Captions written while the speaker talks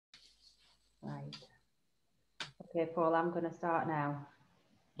Okay, Paul, I'm going to start now.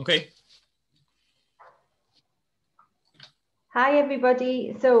 Okay. Hi,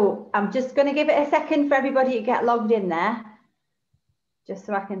 everybody. So I'm just going to give it a second for everybody to get logged in there, just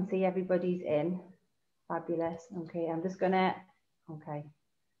so I can see everybody's in. Fabulous. Okay, I'm just going to, okay,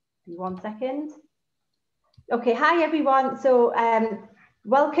 be 1 second. Okay, hi, everyone. So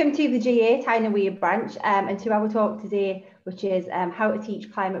welcome to the GA Tyne and Weir branch and to our talk today, which is how to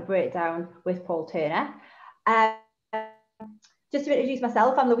teach climate breakdown with Paul Turner. Just to introduce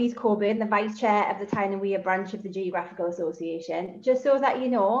myself, I'm Louise Coburn, the Vice Chair of the Tyne and Weir branch of the Geographical Association. Just so that you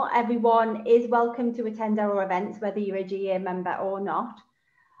know, everyone is welcome to attend our events, whether you're a GA member or not.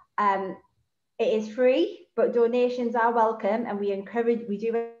 It is free, but donations are welcome, and we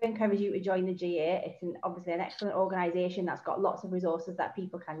do encourage you to join the GA. It's obviously an excellent organisation that's got lots of resources that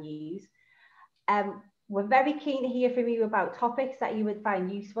people can use. We're very keen to hear from you about topics that you would find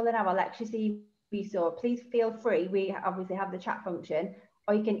useful in our lecture series. So please feel free. We obviously have the chat function,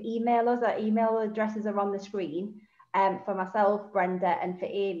 or you can email us. Our email addresses are on the screen for myself, Brenda, and for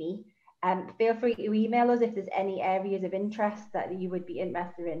Amy. Feel free to email us if there's any areas of interest that you would be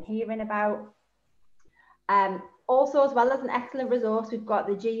interested in hearing about. Also, as well as an excellent resource, we've got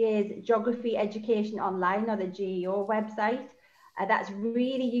the GA's Geography Education Online, or the GEO website. That's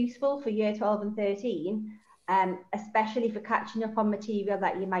really useful for year 12 and 13, especially for catching up on material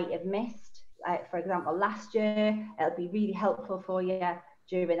that you might have missed. For example, last year, it'll be really helpful for you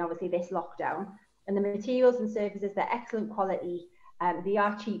during obviously this lockdown. And the materials and services, they're excellent quality. They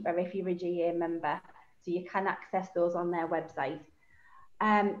are cheaper if you're a GA member, so you can access those on their website.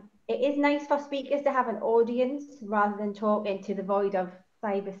 It is nice for speakers to have an audience rather than talking to the void of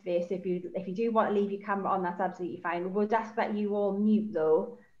cyberspace. If you do want to leave your camera on, that's absolutely fine. We would ask that you all mute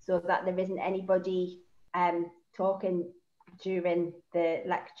though, so that there isn't anybody talking during the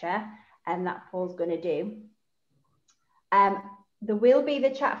lecture. And that Paul's going to do. There will be, the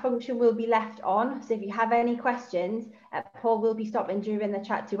chat function will be left on. So if you have any questions, Paul will be stopping during the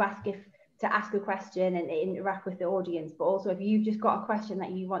chat to ask a question and interact with the audience. But also if you've just got a question that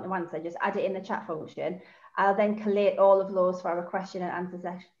you want to answer, just add it in the chat function. I'll then collate all of those for our question and answer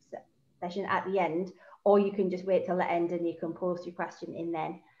session at the end, or you can just wait till the end and you can post your question in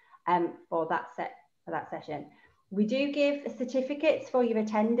then for that session. We do give certificates for your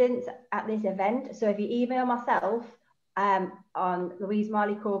attendance at this event. So if you email myself on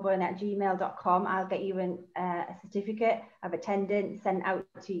louisemarleycoburn@gmail.com, I'll get you a certificate of attendance sent out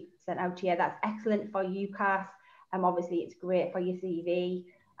to you. That's excellent for UCAS. Obviously, it's great for your CV,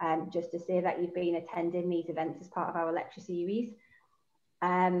 just to say that you've been attending these events as part of our lecture series.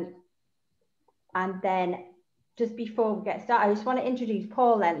 And then, just before we get started, I just want to introduce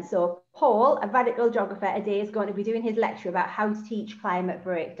Paul then. So Paul, a radical geographer today, is going to be doing his lecture about how to teach climate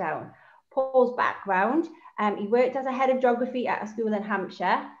breakdown. Paul's background, he worked as a head of geography at a school in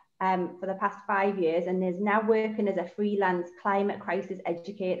Hampshire for the past 5 years, and is now working as a freelance climate crisis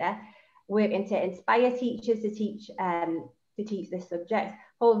educator, working to inspire teachers to teach this subject.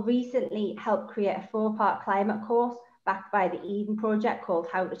 Paul recently helped create a 4-part climate course backed by the Eden Project called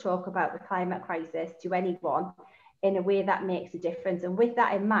How to Talk About the Climate Crisis to Anyone in a Way That Makes a Difference. And with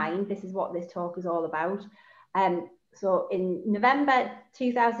that in mind, this is what this talk is all about. So in November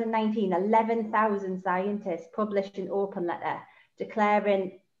 2019, 11,000 scientists published an open letter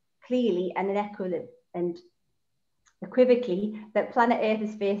declaring clearly and unequivocally that planet Earth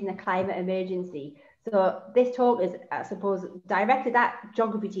is facing a climate emergency. So this talk is, I suppose, directed at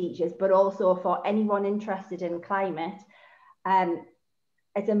geography teachers, but also for anyone interested in climate.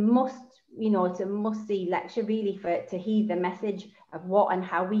 It's a must-see lecture really to heed the message of what and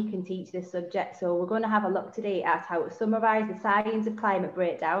how we can teach this subject. So we're going to have a look today at how to summarise the science of climate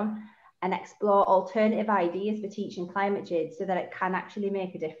breakdown and explore alternative ideas for teaching climate change so that it can actually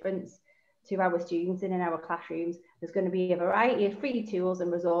make a difference to our students and in our classrooms. There's going to be a variety of free tools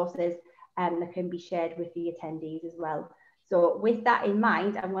and resources that can be shared with the attendees as well. So with that in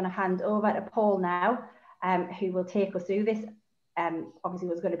mind, I'm going to hand over to Paul now, who will take us through this. Obviously,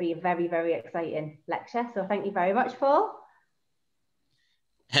 it was going to be a very, very exciting lecture. So thank you very much, Paul.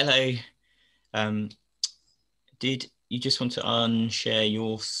 Hello. Did you just want to unshare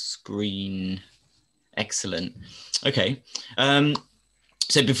your screen? Excellent. Okay.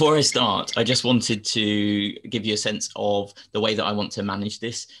 So before I start, I just wanted to give you a sense of the way that I want to manage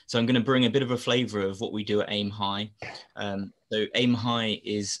this. So I'm going to bring a bit of a flavour of what we do at Aim High. So Aim High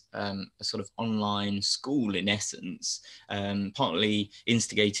is a sort of online school in essence, partly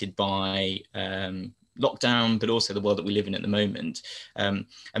instigated by lockdown, but also the world that we live in at the moment. And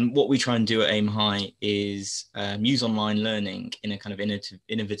what we try and do at Aim High is use online learning in a kind of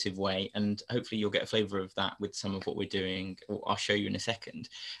innovative way. And hopefully you'll get a flavour of that with some of what we're doing, or I'll show you in a second.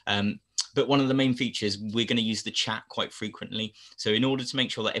 But one of the main features, we're going to use the chat quite frequently. So in order to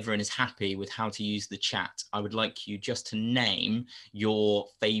make sure that everyone is happy with how to use the chat, I would like you just to name your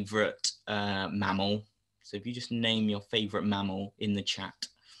favourite mammal. So if you just name your favourite mammal in the chat.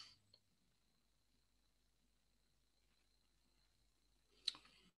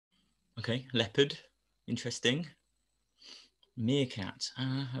 Okay, leopard, interesting. Meerkat,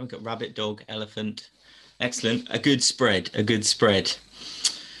 we've got rabbit, dog, elephant. Excellent, a good spread, a good spread.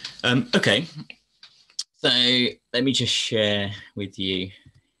 Okay, so let me just share with you.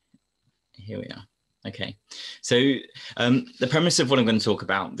 Here we are. Okay, so the premise of what I'm going to talk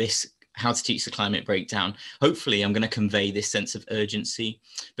about, this how to teach the climate breakdown, hopefully I'm going to convey this sense of urgency,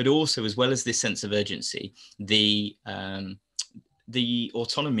 but also, as well as this sense of urgency, the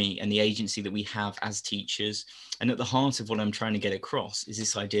autonomy and the agency that we have as teachers. And at the heart of what I'm trying to get across is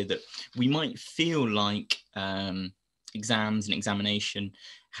this idea that we might feel like exams and examination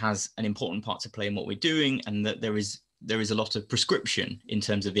has an important part to play in what we're doing, and that there is a lot of prescription in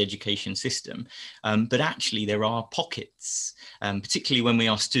terms of the education system. But actually there are pockets, particularly when we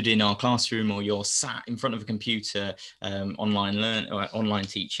are stood in our classroom or you're sat in front of a computer, online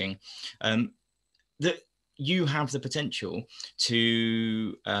teaching, that you have the potential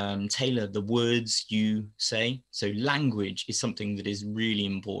to tailor the words you say. So language is something that is really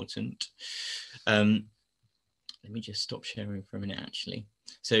important. Let me just stop sharing for a minute, actually.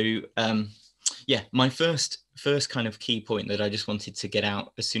 So yeah, my first kind of key point that I just wanted to get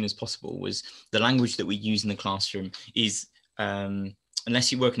out as soon as possible was the language that we use in the classroom is,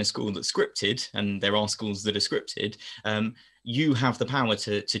 unless you work in a school that's scripted, and there are schools that are scripted, you have the power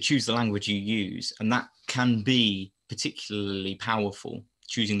to choose the language you use, and that can be particularly powerful,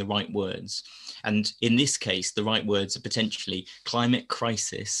 choosing the right words. And in this case, the right words are potentially climate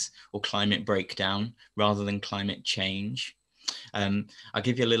crisis or climate breakdown rather than climate change. I'll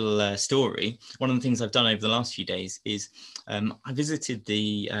give you a little story. One of the things I've done over the last few days is I visited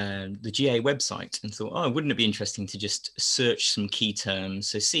the GA website and thought, oh, wouldn't it be interesting to just search some key terms,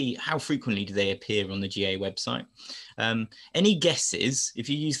 so see how frequently do they appear on the GA website. Any guesses, if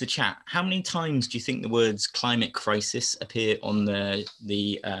you use the chat, how many times do you think the words climate crisis appear on the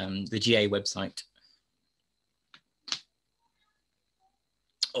GA website?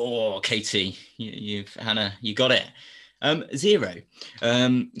 Oh, Katie, Hannah, you got it. 0.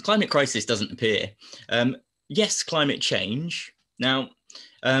 Climate crisis doesn't appear. Yes, climate change. Now,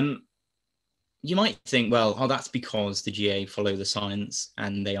 you might think, well, oh, that's because the GA follow the science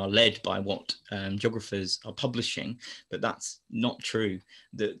and they are led by what geographers are publishing, but that's not true.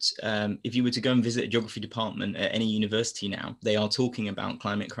 That if you were to go and visit a geography department at any university now, they are talking about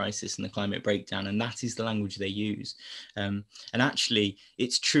climate crisis and the climate breakdown, and that is the language they use. And actually,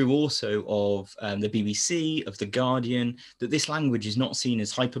 it's true also of the BBC, of The Guardian, that this language is not seen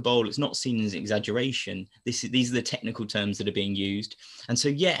as hyperbole, it's not seen as exaggeration. These are the technical terms that are being used. And so,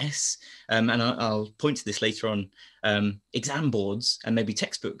 yes, and I'll point to this later on, exam boards and maybe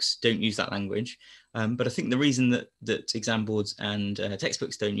textbooks don't use that language. But I think the reason that exam boards and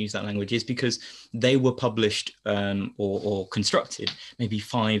textbooks don't use that language is because they were published or constructed maybe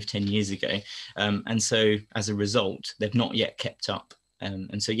 5-10 years ago. And so as a result, they've not yet kept up.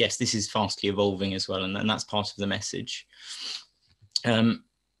 And so, yes, this is fastly evolving as well. And that's part of the message.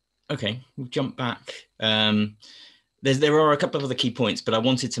 Okay, we'll jump back. There are a couple of other key points, but I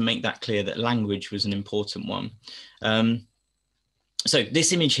wanted to make that clear that language was an important one. So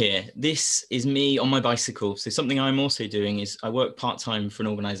this image here, this is me on my bicycle. So something I'm also doing is I work part-time for an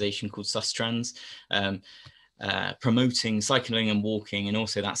organization called Sustrans, promoting cycling and walking, and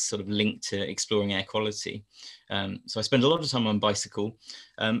also that's sort of linked to exploring air quality. So I spend a lot of time on bicycle,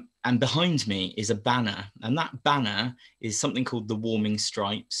 and behind me is a banner, and that banner is something called the Warming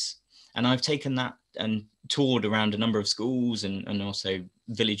Stripes. And I've taken that and toured around a number of schools and also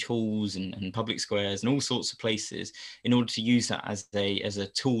village halls and public squares and all sorts of places in order to use that as a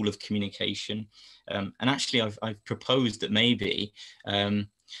tool of communication. And actually, I've proposed that maybe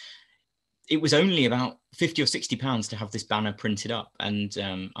it was only about £50 or £60 to have this banner printed up. And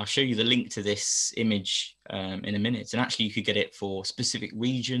I'll show you the link to this image in a minute. And actually, you could get it for specific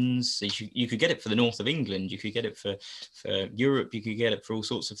regions. So you could get it for the north of England. You could get it for Europe. You could get it for all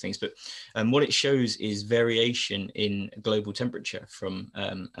sorts of things. But what it shows is variation in global temperature from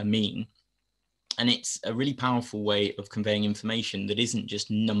a mean. And it's a really powerful way of conveying information that isn't just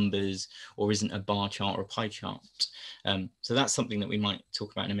numbers or isn't a bar chart or a pie chart. So that's something that we might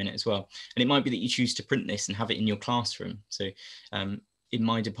talk about in a minute as well. And it might be that you choose to print this and have it in your classroom. So in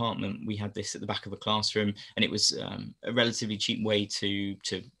my department, we had this at the back of a classroom, and it was a relatively cheap way to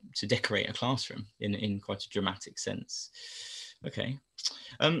decorate a classroom in quite a dramatic sense. Okay.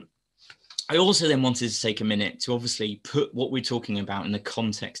 I also then wanted to take a minute to obviously put what we're talking about in the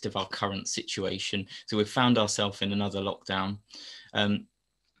context of our current situation. So we've found ourselves in another lockdown.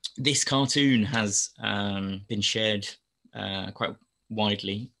 This cartoon has been shared quite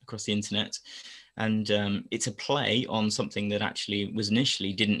widely across the internet. And it's a play on something that actually was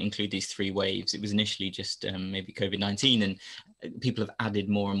initially didn't include these 3 waves. It was initially just maybe COVID-19, and people have added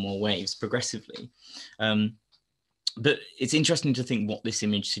more and more waves progressively. But it's interesting to think what this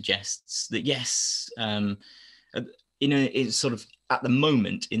image suggests, that yes, it's sort of at the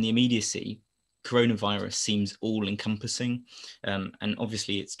moment in the immediacy, coronavirus seems all encompassing. And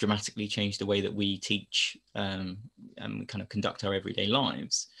obviously it's dramatically changed the way that we teach and we kind of conduct our everyday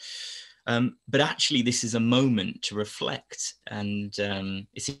lives. But actually this is a moment to reflect, and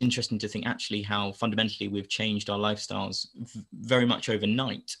it's interesting to think actually how fundamentally we've changed our lifestyles very much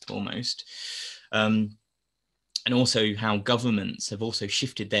overnight almost. And also how governments have also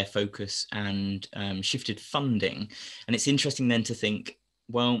shifted their focus and shifted funding. And it's interesting then to think,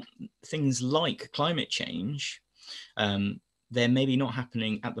 well, things like climate change, they're maybe not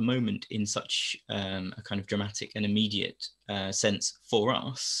happening at the moment in such a kind of dramatic and immediate sense for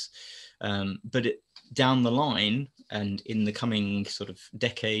us. But down the line and in the coming sort of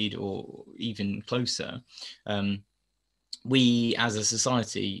decade or even closer, we as a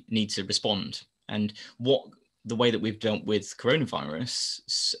society need to respond. And the way that we've dealt with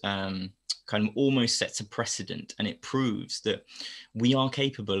coronavirus kind of almost sets a precedent, and it proves that we are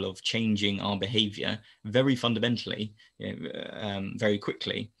capable of changing our behavior very fundamentally, very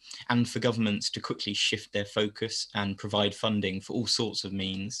quickly, and for governments to quickly shift their focus and provide funding for all sorts of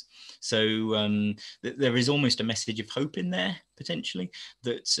means. So there is almost a message of hope in there, potentially,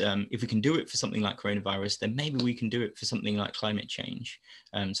 that if we can do it for something like coronavirus, then maybe we can do it for something like climate change.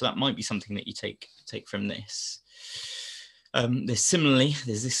 So that might be something that you take from this. There's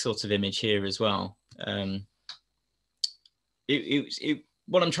this sort of image here as well.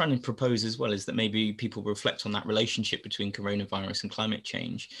 What I'm trying to propose as well is that maybe people reflect on that relationship between coronavirus and climate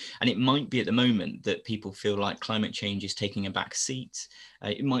change. And it might be at the moment that people feel like climate change is taking a back seat.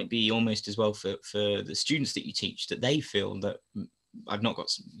 It might be almost as well for the students that you teach, that they feel that I've not got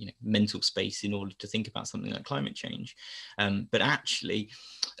mental space in order to think about something like climate change. But actually,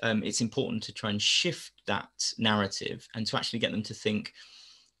 it's important to try and shift that narrative and to actually get them to think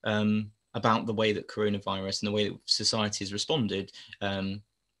about the way that coronavirus and the way that society has responded can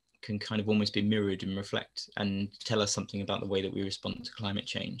kind of almost be mirrored and reflect and tell us something about the way that we respond to climate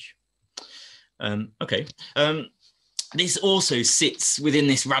change. Okay. This also sits within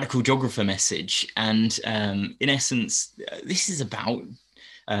this radical geographer message. And in essence, this is about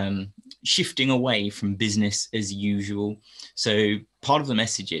shifting away from business as usual. So part of the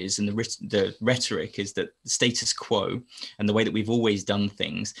message is, and the rhetoric is, that the status quo and the way that we've always done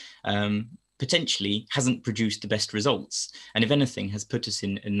things potentially hasn't produced the best results. And if anything, has put us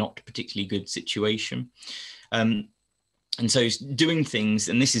in a not particularly good situation. And so doing things,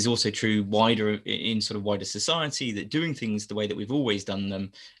 and this is also true in sort of wider society, that doing things the way that we've always done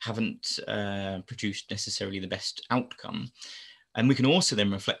them haven't produced necessarily the best outcome. And we can also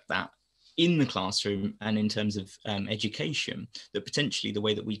then reflect that in the classroom and in terms of education, that potentially the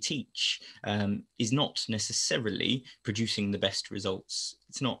way that we teach is not necessarily producing the best results.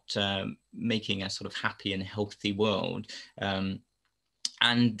 It's not making a sort of happy and healthy world.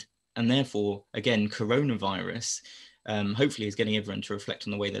 And therefore, again, coronavirus hopefully is getting everyone to reflect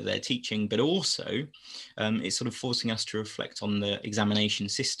on the way that they're teaching, but also it's sort of forcing us to reflect on the examination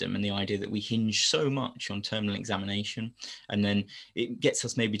system and the idea that we hinge so much on terminal examination. And then it gets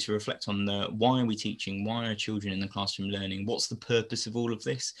us maybe to reflect on why are we teaching, why are children in the classroom learning, what's the purpose of all of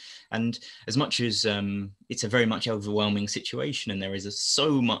this? And as much as it's a very much overwhelming situation and there is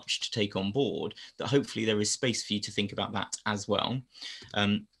so much to take on board, that hopefully there is space for you to think about that as well.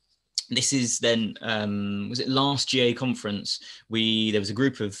 This is then, was it last GA conference? There was a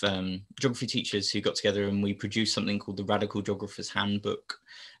group of geography teachers who got together and we produced something called the Radical Geographer's Handbook.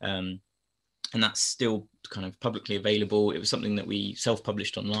 And that's still kind of publicly available. It was something that we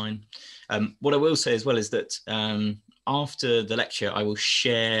self-published online. What I will say as well is that after the lecture, I will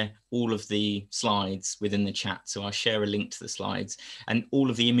share all of the slides within the chat. So I'll share a link to the slides, and all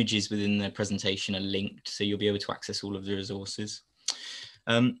of the images within the presentation are linked. So you'll be able to access all of the resources.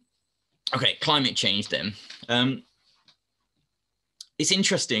 Okay, climate change then. it's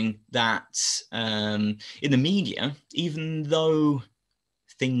interesting that in the media, even though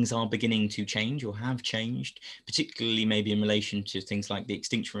things are beginning to change or have changed, particularly maybe in relation to things like the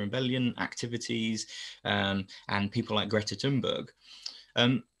Extinction Rebellion activities and people like Greta Thunberg,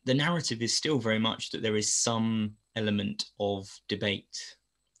 the narrative is still very much that there is some element of debate.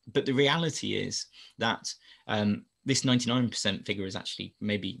 But the reality is that this 99% figure is actually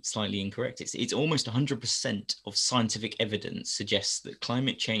maybe slightly incorrect. It's almost 100% of scientific evidence suggests that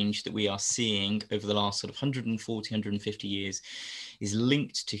climate change that we are seeing over the last sort of 140, 150 years is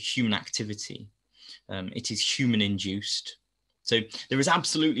linked to human activity. It is human induced. So there is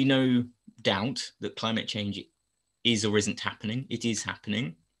absolutely no doubt that climate change is or isn't happening. It is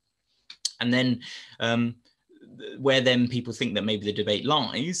happening. And then where then people think that maybe the debate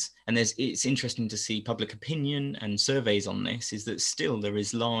lies, and it's interesting to see public opinion and surveys on this, is that still there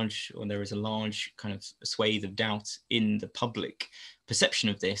is a large kind of swathe of doubt in the public perception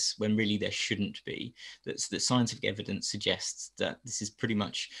of this, when really there shouldn't be. That scientific evidence suggests that this is pretty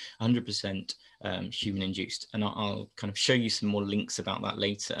much 100% human induced, and I'll kind of show you some more links about that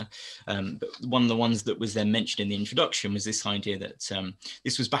later. But one of the ones that was then mentioned in the introduction was this idea that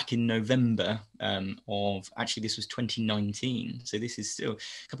this was back in November this was 2019, so this is still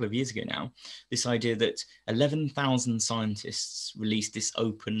a couple of years ago now, this idea that 11,000 scientists released this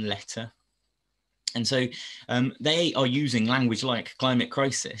open letter. And so they are using language like climate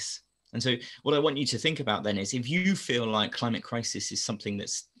crisis. And so what I want you to think about then is, if you feel like climate crisis is something that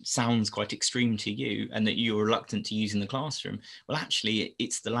sounds quite extreme to you and that you're reluctant to use in the classroom, well, actually,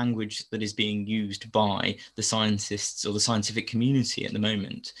 it's the language that is being used by the scientists or the scientific community at the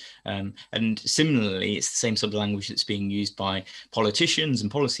moment. And similarly, it's the same sort of language that's being used by politicians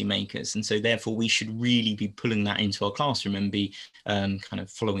and policymakers. And so therefore, we should really be pulling that into our classroom and be kind of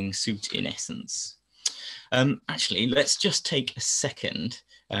following suit in essence. Actually, let's just take a second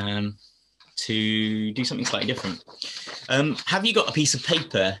to do something slightly different. Have you got a piece of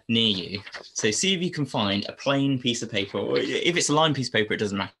paper near you? So see if you can find a plain piece of paper, or if it's a lined piece of paper, it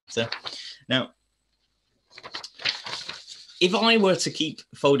doesn't matter. Now, if I were to keep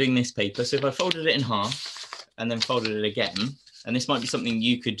folding this paper, so if I folded it in half and then folded it again, and this might be something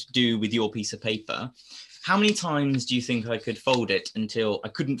you could do with your piece of paper, how many times do you think I could fold it until I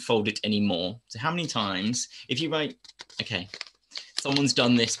couldn't fold it anymore? So how many times, if you write, okay, someone's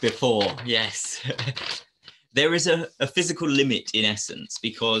done this before, yes. There is a physical limit in essence,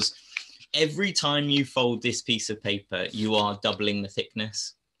 because every time you fold this piece of paper, you are doubling the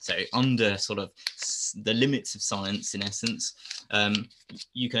thickness. So under sort of the limits of science, in essence,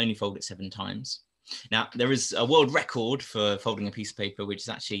 you can only fold it 7 times. Now, there is a world record for folding a piece of paper, which is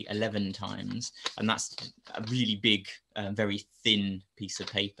actually 11 times, and that's a really big, very thin piece of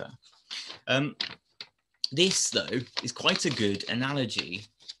paper. This, though, is quite a good analogy.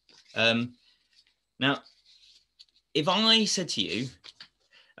 Now, if I said to you,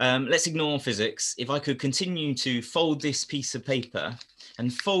 let's ignore physics, if I could continue to fold this piece of paper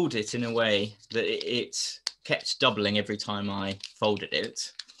and fold it in a way that it kept doubling every time I folded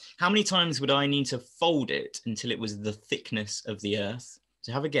it, how many times would I need to fold it until it was the thickness of the earth?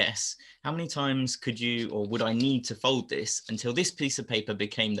 So have a guess. How many times could you, or would I need to fold this until this piece of paper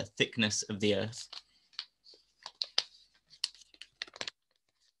became the thickness of the earth?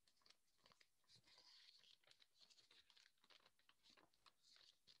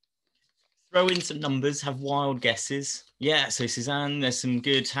 Throw in some numbers, have wild guesses. Yeah, so Suzanne, there's some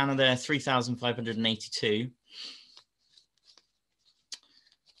good. Hannah there, 3,582.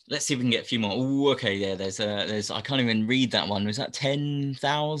 Let's see if we can get a few more. Oh, okay, yeah, there's, I can't even read that one. Was that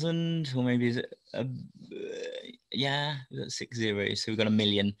 10,000? Or maybe is it, yeah, that's 6 zeros, so we've got 1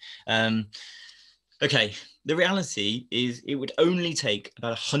 million. Okay, the reality is it would only take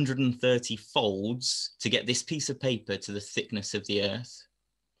about 130 folds to get this piece of paper to the thickness of the earth.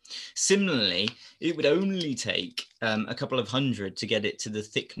 Similarly, it would only take a couple of hundred to get it to the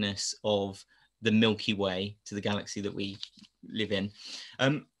thickness of the Milky Way, to the galaxy that we live in.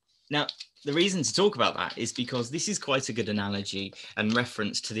 Now, the reason to talk about that is because this is quite a good analogy and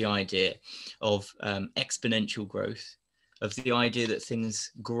reference to the idea of exponential growth, of the idea that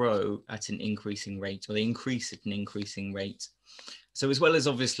things grow at an increasing rate, or they increase at an increasing rate. So as well as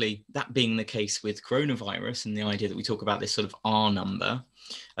obviously that being the case with coronavirus and the idea that we talk about this sort of R number,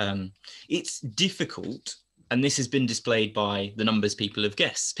 it's difficult, and this has been displayed by the numbers people have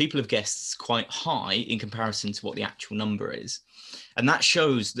guessed. People have guessed quite high in comparison to what the actual number is. And that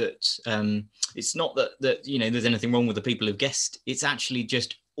shows that it's not that you know, there's anything wrong with the people who've guessed. It's actually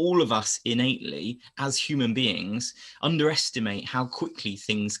just all of us innately, as human beings, underestimate how quickly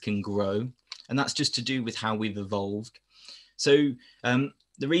things can grow. And that's just to do with how we've evolved. So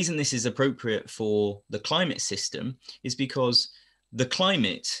the reason this is appropriate for the climate system is because the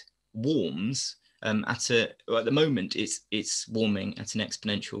climate warms at the moment it's warming at an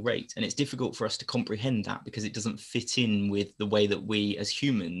exponential rate, and it's difficult for us to comprehend that because it doesn't fit in with the way that we as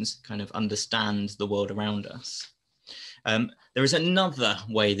humans kind of understand the world around us. There is another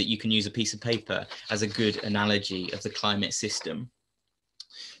way that you can use a piece of paper as a good analogy of the climate system.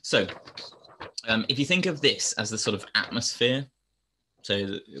 So if you think of this as the sort of atmosphere,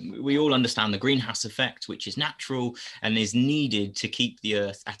 so we all understand the greenhouse effect, which is natural and is needed to keep the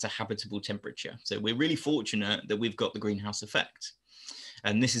Earth at a habitable temperature. So we're really fortunate that we've got the greenhouse effect.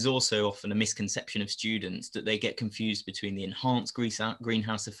 And this is also often a misconception of students, that they get confused between the enhanced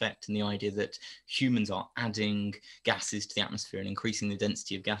greenhouse effect and the idea that humans are adding gases to the atmosphere and increasing the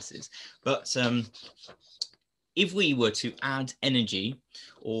density of gases. But if we were to add energy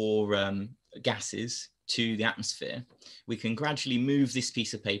or gases to the atmosphere, we can gradually move this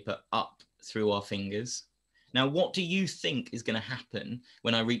piece of paper up through our fingers. Now, what do you think is going to happen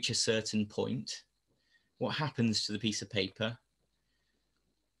when I reach a certain point? What happens to the piece of paper?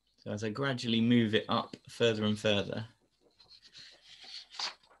 So as I gradually move it up further and further,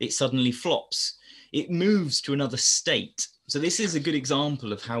 it suddenly flops. It moves to another state. So this is a good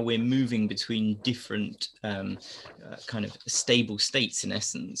example of how we're moving between different kind of stable states, in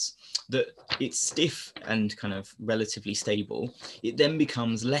essence. That it's stiff and kind of relatively stable. It then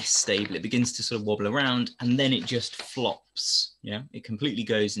becomes less stable. It begins to sort of wobble around, and then it just flops. Yeah, it completely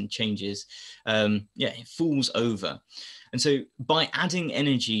goes and changes. Yeah, it falls over. And so by adding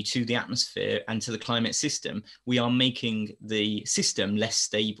energy to the atmosphere and to the climate system, we are making the system less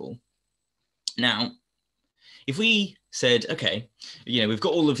stable. Now, if we said, okay, we've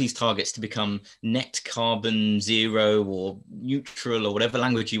got all of these targets to become net carbon zero or neutral or whatever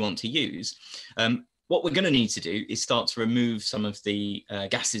language you want to use, what we're going to need to do is start to remove some of the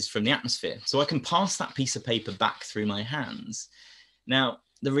gases from the atmosphere. So I can pass that piece of paper back through my hands. Now,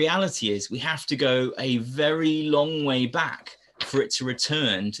 the reality is we have to go a very long way back for it to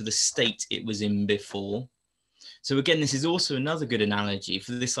return to the state it was in before. So again, this is also another good analogy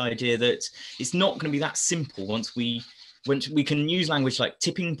for this idea that it's not going to be that simple once we can use language like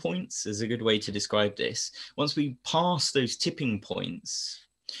tipping points as a good way to describe this. Once we pass those tipping points,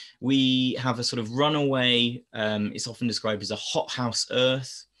 we have a sort of runaway, it's often described as a hothouse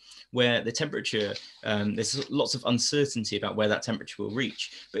Earth, where the temperature, there's lots of uncertainty about where that temperature will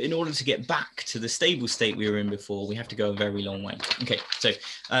reach. But in order to get back to the stable state we were in before, we have to go a very long way. Okay, so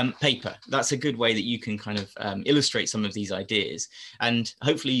paper, that's a good way that you can kind of illustrate some of these ideas. And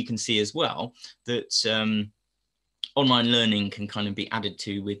hopefully you can see as well that online learning can kind of be added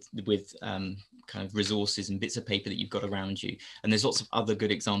to with kind of resources and bits of paper that you've got around you. And there's lots of other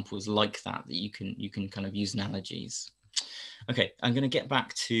good examples like that you can kind of use analogies. Okay, I'm going to get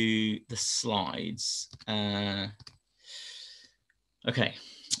back to the slides. Okay,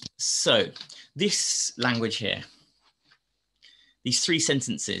 so this language here, these 3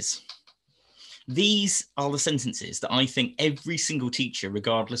 sentences, these are the sentences that I think every single teacher,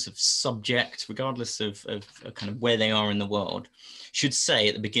 regardless of subject, regardless of kind of where they are in the world, should say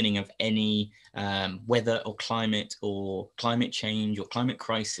at the beginning of any weather or climate change or climate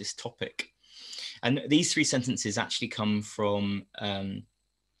crisis topic. And these 3 sentences actually come from kind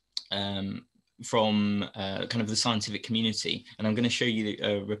of the scientific community. And I'm going to show you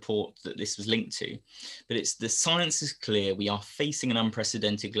a report that this was linked to. But it's: the science is clear, we are facing an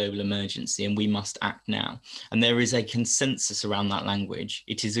unprecedented global emergency and we must act now. And there is a consensus around that language.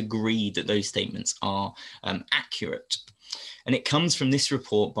 It is agreed that those statements are accurate. And it comes from this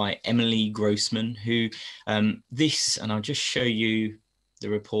report by Emily Grossman, who and I'll just show you the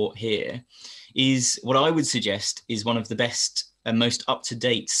report here, is what I would suggest is one of the best and most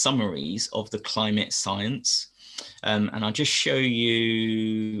up-to-date summaries of the climate science. And I'll just show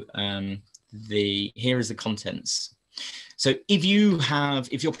you here is the contents. So if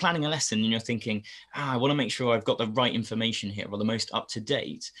you're planning a lesson and you're thinking, I want to make sure I've got the right information here, or the most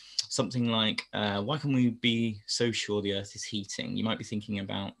up-to-date, something like, why can we be so sure the Earth is heating? You might be thinking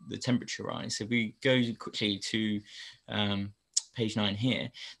about the temperature rise. So if we go quickly to page 9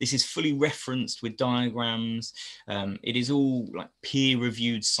 here, this is fully referenced with diagrams. It is all like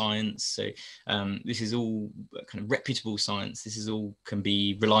peer-reviewed science. So this is all kind of reputable science. This is all can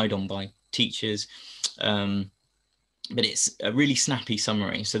be relied on by teachers. But it's a really snappy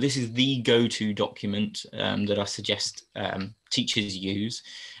summary. So this is the go-to document that I suggest teachers use.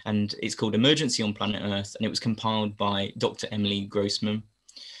 And it's called Emergency on Planet Earth. And it was compiled by Dr. Emily Grossman.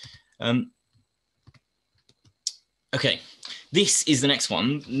 Okay, this is the next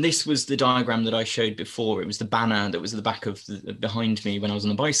one. This was the diagram that I showed before. It was the banner that was at the back of behind me when I was on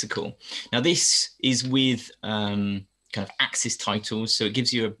the bicycle. Now this is with kind of axis titles, so it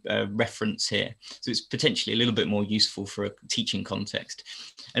gives you a reference here. So it's potentially a little bit more useful for a teaching context.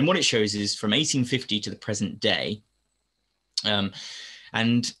 And what it shows is from 1850 to the present day.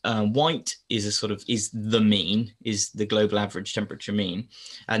 And white is is the mean, is the global average temperature mean.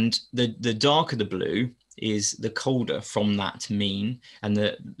 And the darker the blue is the colder from that mean, and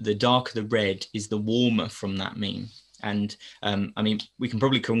the darker the red is the warmer from that mean. And I mean, we can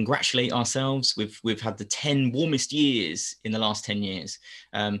probably congratulate ourselves. We've had the 10 warmest years in the last 10 years.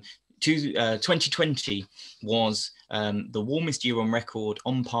 2020 was the warmest year on record,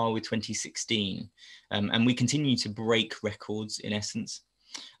 on par with 2016. And we continue to break records in essence.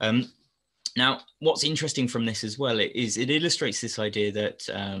 Now, what's interesting from this as well is it illustrates this idea that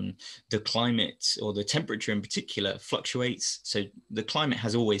the climate, or the temperature in particular, fluctuates. So the climate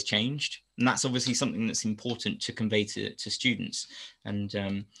has always changed. And that's obviously something that's important to convey to students. And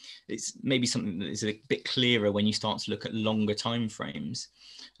it's maybe something that is a bit clearer when you start to look at longer time frames.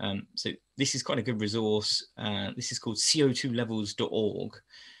 So this is quite a good resource. This is called co2levels.org.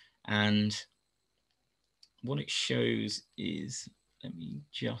 And what it shows is, let me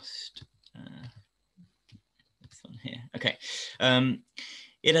just, this one here. Okay.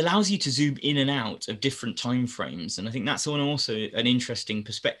 It allows you to zoom in and out of different time frames. And I think that's also an interesting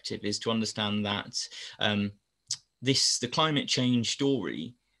perspective, is to understand that the climate change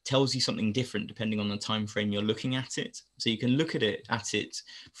story tells you something different depending on the time frame you're looking at it. So you can look at it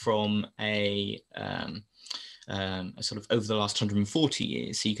from a sort of over the last 140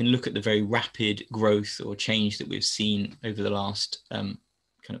 years. So you can look at the very rapid growth or change that we've seen over the last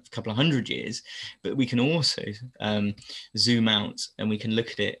kind of couple of hundred years, but we can also zoom out and we can look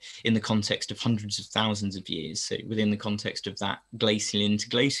at it in the context of hundreds of thousands of years. So within the context of that glacial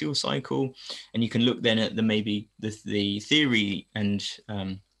interglacial cycle, and you can look then at maybe the theory and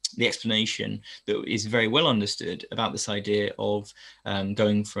the explanation that is very well understood about this idea of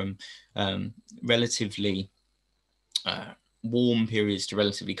going from relatively warm periods to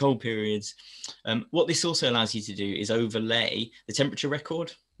relatively cold periods. What this also allows you to do is overlay the temperature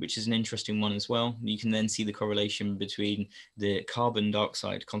record, which is an interesting one as well. You can then see the correlation between the carbon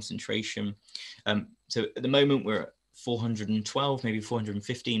dioxide concentration. So at the moment we're at 412, maybe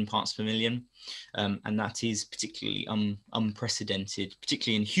 415 parts per million. And that is particularly unprecedented,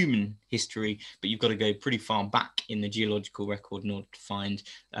 particularly in human history, but you've got to go pretty far back in the geological record in order to find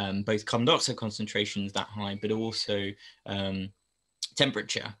both carbon dioxide concentrations that high, but also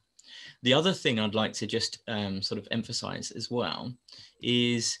temperature. The other thing I'd like to just sort of emphasize as well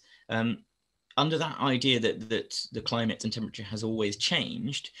is under that idea that the climate and temperature has always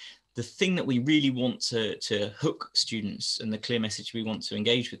changed, the thing that we really want to hook students, and the clear message we want to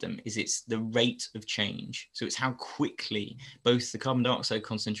engage with them, is it's the rate of change. So it's how quickly both the carbon dioxide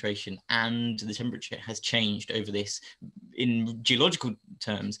concentration and the temperature has changed over this, in geological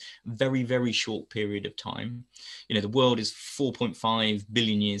terms, very, very short period of time. You know, the world is 4.5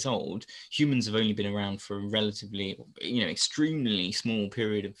 billion years old. Humans have only been around for a relatively, extremely small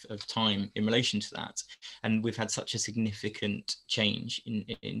period of time in relation to that. And we've had such a significant change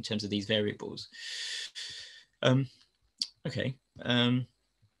in terms of these variables. Okay,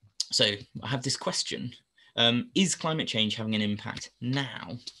 so I have this question. Is climate change having an impact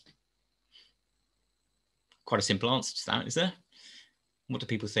now? Quite a simple answer to that, is there? What do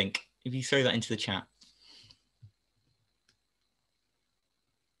people think? If you throw that into the chat.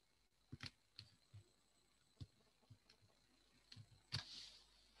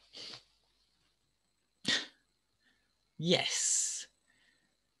 Yes,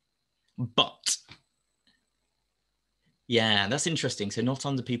 but yeah, that's interesting. So not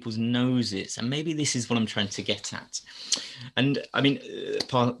under people's noses, and maybe this is what I'm trying to get at. And I mean,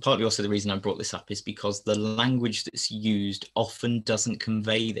 partly also the reason I brought this up is because the language that's used often doesn't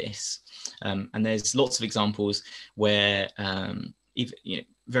convey this. And there's lots of examples where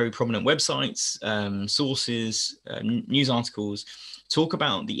very prominent websites, sources, news articles talk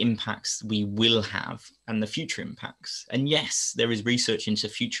about the impacts we will have and the future impacts. And yes, there is research into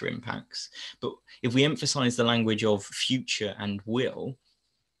future impacts, but if we emphasize the language of future and will,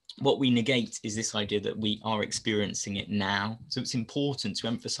 what we negate is this idea that we are experiencing it now. So it's important to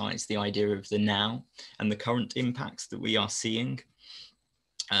emphasize the idea of the now and the current impacts that we are seeing.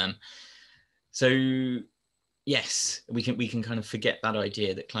 So yes, we can kind of forget that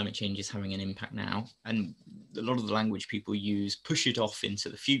idea that climate change is having an impact now, and a lot of the language people use push it off into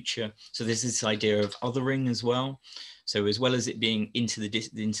the future. So there's this idea of othering as well. So as well as it being into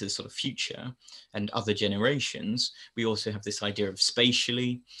the sort of future and other generations, we also have this idea of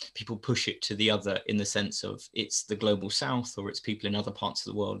spatially. People push it to the other in the sense of it's the global south or it's people in other parts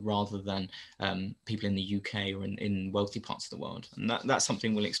of the world rather than people in the UK or in wealthy parts of the world. And that's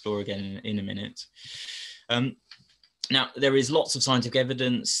something we'll explore again in a minute. Now, there is lots of scientific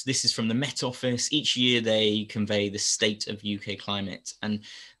evidence. This is from the Met Office. Each year they convey the state of UK climate. And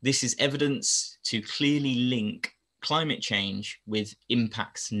this is evidence to clearly link climate change with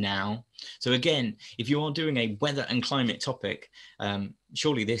impacts now. So again, if you are doing a weather and climate topic,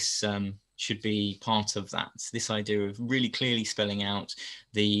 surely this should be part of that. This idea of really clearly spelling out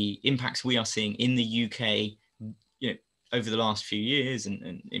the impacts we are seeing in the UK, you know, over the last few years,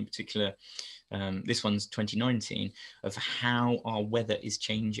 and in particular, this one's 2019, of how our weather is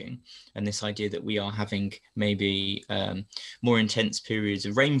changing, and this idea that we are having maybe more intense periods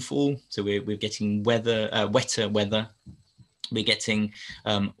of rainfall. So we're getting wetter weather. We're getting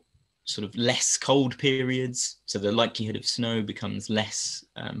sort of less cold periods, so the likelihood of snow becomes less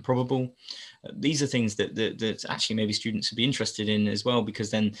probable. These are things that actually maybe students would be interested in as well, because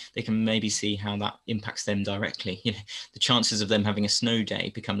then they can maybe see how that impacts them directly. You know, the chances of them having a snow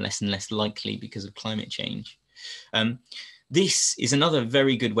day become less and less likely because of climate change. This is another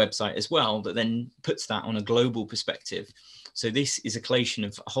very good website as well that then puts that on a global perspective. So this is a collation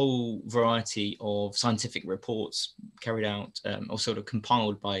of a whole variety of scientific reports carried out or sort of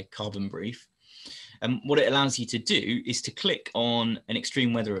compiled by Carbon Brief. And what it allows you to do is to click on an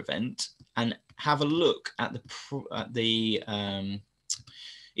extreme weather event and have a look at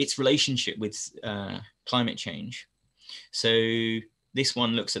its relationship with climate change. So this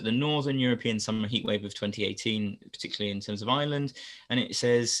one looks at the Northern European summer heatwave of 2018, particularly in terms of Ireland, and it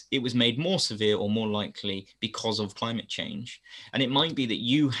says it was made more severe or more likely because of climate change. And it might be that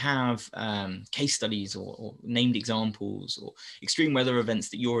you have case studies or named examples or extreme weather events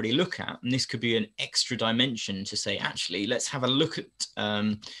that you already look at, and this could be an extra dimension to say, actually, let's have a look at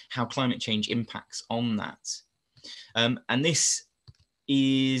how climate change impacts on that. And this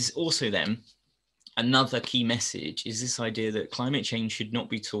is also then another key message is this idea that climate change should not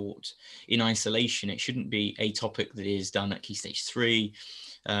be taught in isolation. It shouldn't be a topic that is done at Key Stage 3.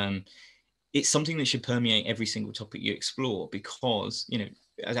 It's something that should permeate every single topic you explore, because, you know,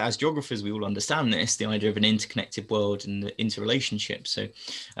 as geographers, we all understand this, the idea of an interconnected world and the interrelationship. So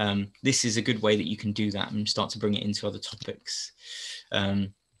this is a good way that you can do that and start to bring it into other topics.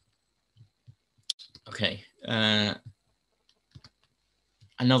 Okay.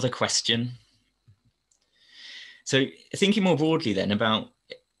 Another question. So thinking more broadly then about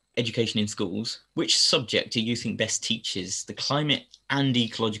education in schools, which subject do you think best teaches the climate and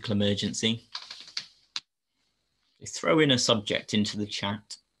ecological emergency? Throw in a subject into the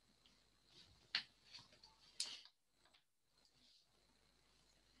chat.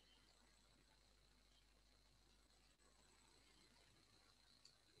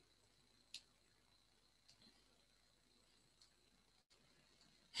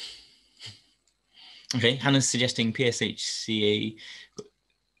 Okay, Hannah's suggesting PSHCE,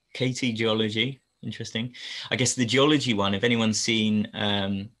 Katie geology, interesting. I guess the geology one, if anyone's seen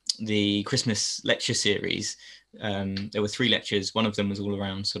the Christmas lecture series, there were 3 lectures. One of them was all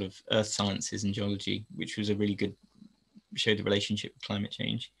around sort of earth sciences and geology, which was a really good, showed the relationship with climate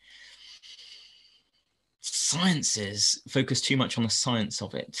change. Sciences focus too much on the science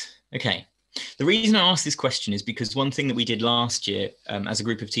of it. Okay. The reason I asked this question is because one thing that we did last year as a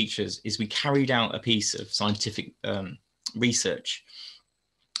group of teachers is we carried out a piece of scientific research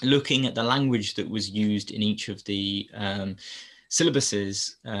looking at the language that was used in each of the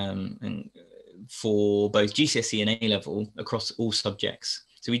syllabuses and for both GCSE and A-level across all subjects.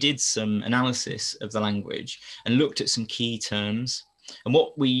 So we did some analysis of the language and looked at some key terms. And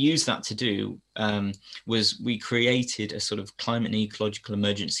what we used that to do was we created a sort of climate and ecological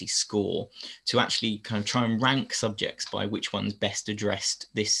emergency score to actually kind of try and rank subjects by which ones best addressed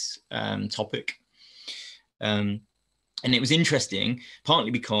this topic. And it was interesting,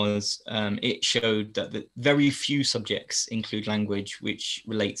 partly because it showed that very few subjects include language which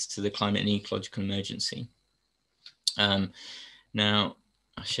relates to the climate and ecological emergency. Now,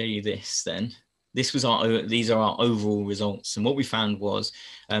 I'll show you this then. These are our overall results. And what we found was,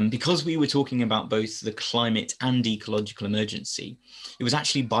 because we were talking about both the climate and ecological emergency, it was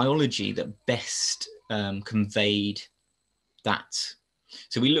actually biology that best conveyed that.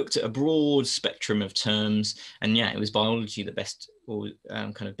 So we looked at a broad spectrum of terms, and yeah, it was biology that best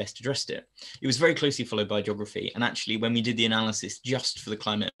addressed it. It was very closely followed by geography, and actually when we did the analysis just for the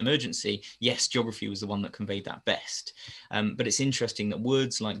climate emergency, yes, geography was the one that conveyed that best. But it's interesting that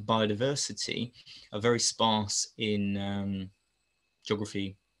words like biodiversity are very sparse in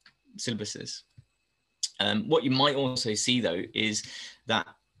geography syllabuses. What you might also see though is that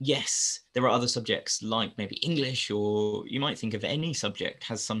yes, there are other subjects like maybe English, or you might think of any subject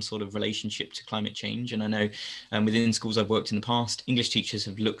has some sort of relationship to climate change. And I know within schools I've worked in the past, English teachers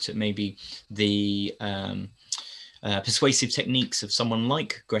have looked at maybe the persuasive techniques of someone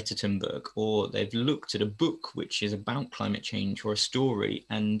like Greta Thunberg, or they've looked at a book which is about climate change or a story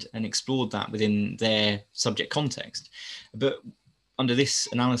and explored that within their subject context. But under this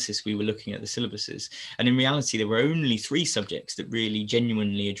analysis, we were looking at the syllabuses, and in reality, there were only 3 subjects that really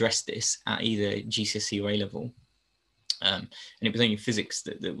genuinely addressed this at either GCSE or A-level. And it was only physics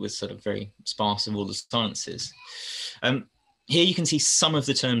that was sort of very sparse of all the sciences. Here you can see some of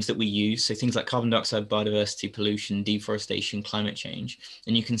the terms that we use, so things like carbon dioxide, biodiversity, pollution, deforestation, climate change.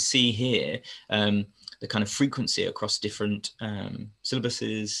 And you can see here the kind of frequency across different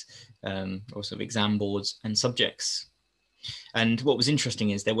syllabuses, also exam boards and subjects. And what was interesting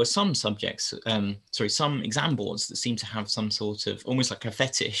is there were some subjects, some exam boards that seemed to have some sort of almost like a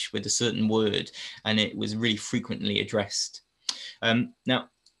fetish with a certain word, and it was really frequently addressed. Now,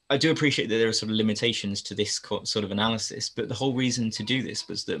 I do appreciate that there are sort of limitations to this sort of analysis, but the whole reason to do this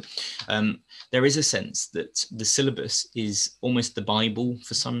was that there is a sense that the syllabus is almost the Bible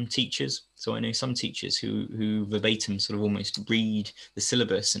for some teachers. So I know some teachers who verbatim sort of almost read the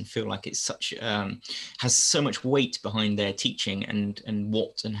syllabus and feel like it's such has so much weight behind their teaching and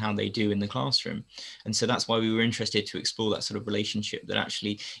what and how they do in the classroom. And so that's why we were interested to explore that sort of relationship, that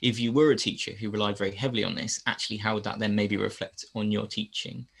actually, if you were a teacher who relied very heavily on this, actually how would that then maybe reflect on your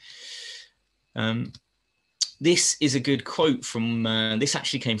teaching? This is a good quote from, this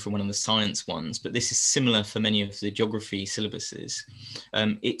actually came from one of the science ones, but this is similar for many of the geography syllabuses.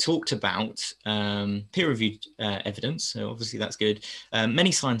 It talked about peer-reviewed evidence, so obviously that's good.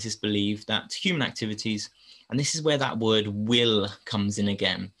 Many scientists believe that human activities, and this is where that word will comes in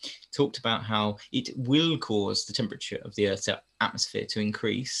again, talked about how it will cause the temperature of the Earth's atmosphere to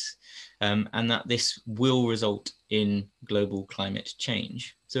increase, and that this will result in global climate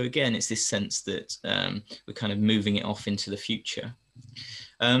change. So again, it's this sense that we're kind of moving it off into the future.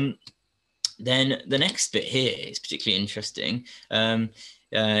 Then the next bit here is particularly interesting.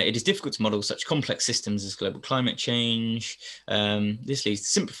 It is difficult to model such complex systems as global climate change. This leads to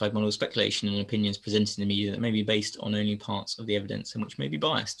simplified models, speculation, and opinions presented in the media that may be based on only parts of the evidence and which may be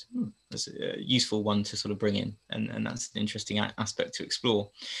biased. That's a useful one to sort of bring in, and that's an interesting aspect to explore.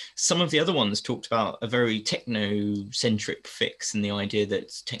 Some of the other ones talked about a very techno-centric fix and the idea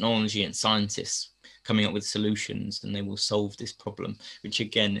that technology and scientists coming up with solutions and they will solve this problem, which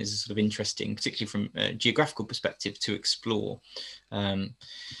again is sort of interesting, particularly from a geographical perspective, to explore.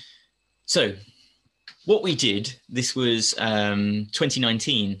 So what we did, this was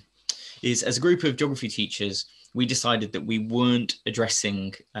 2019, is as a group of geography teachers, we decided that we weren't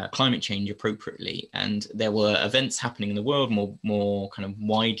addressing climate change appropriately, and there were events happening in the world more kind of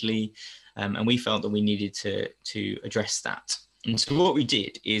widely, and we felt that we needed to address that. And so what we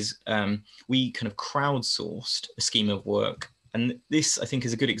did is we kind of crowdsourced a scheme of work. And this, I think,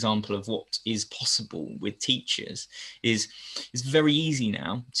 is a good example of what is possible with teachers. It's very easy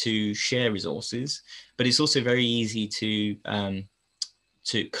now to share resources, but it's also very easy to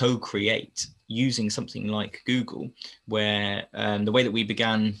co-create using something like Google, where the way that we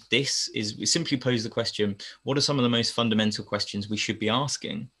began this is we simply pose the question, what are some of the most fundamental questions we should be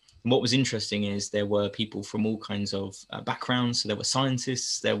asking? And what was interesting is there were people from all kinds of backgrounds. So there were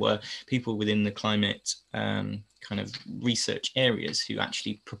scientists, there were people within the climate kind of research areas who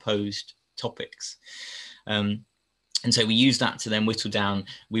actually proposed topics. And so we used that to then whittle down.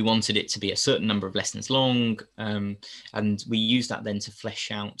 We wanted it to be a certain number of lessons long, and we used that then to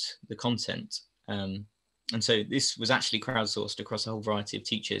flesh out the content. And so this was actually crowdsourced across a whole variety of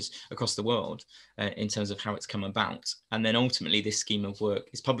teachers across the world in terms of how it's come about. And then ultimately this scheme of work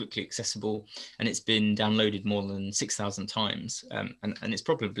is publicly accessible, and it's been downloaded more than 6,000 times. And it's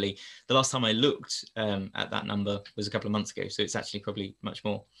probably, the last time I looked at that number was a couple of months ago. So it's actually probably much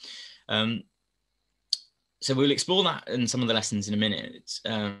more. So we'll explore that in some of the lessons in a minute.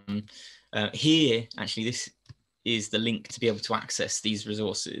 Here, actually, this is the link to be able to access these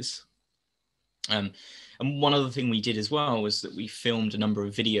resources. And one other thing we did as well was that we filmed a number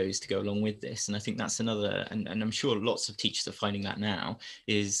of videos to go along with this. And I think that's another, and I'm sure lots of teachers are finding that now,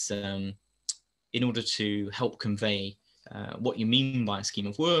 is in order to help convey what you mean by a scheme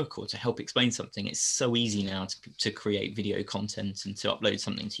of work or to help explain something, it's so easy now to create video content and to upload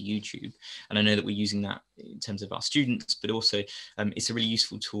something to YouTube. And I know that we're using that in terms of our students, but also it's a really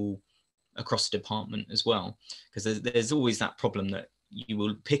useful tool across the department as well, because there's always that problem that you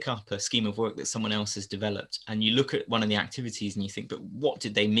will pick up a scheme of work that someone else has developed and you look at one of the activities and you think, but what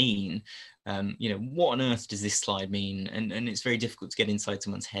did they mean? What on earth does this slide mean? And it's very difficult to get inside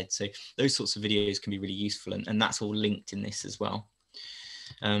someone's head. So those sorts of videos can be really useful, and that's all linked in this as well.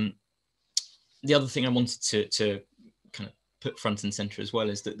 The other thing I wanted to kind of put front and center as well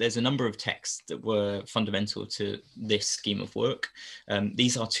is that there's a number of texts that were fundamental to this scheme of work.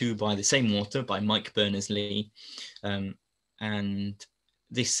 These are two by the same author, by Mike Berners-Lee. And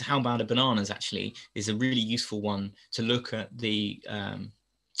this How Bad Are Bananas actually is a really useful one to look at the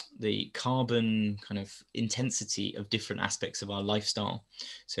carbon kind of intensity of different aspects of our lifestyle.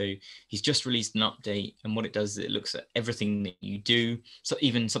 So he's just released an update, and what it does is it looks at everything that you do, so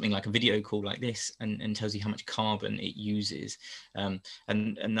even something like a video call like this, and tells you how much carbon it uses. And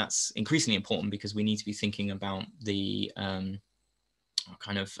that's increasingly important because we need to be thinking about the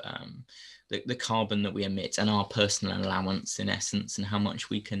the carbon that we emit and our personal allowance in essence, and how much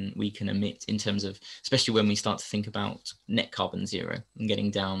we can emit in terms of, especially when we start to think about net carbon zero and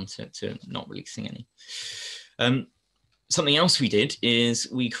getting down to not releasing any. Something else we did is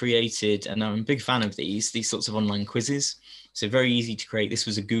we created, and I'm a big fan of these sorts of online quizzes. So very easy to create. This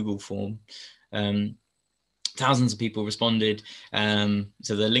was a Google form. Thousands of people responded.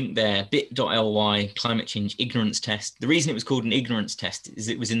 So the link there, bit.ly climate change ignorance test. The reason it was called an ignorance test is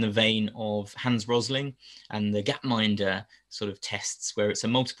it was in the vein of Hans Rosling and the Gapminder sort of tests, where it's a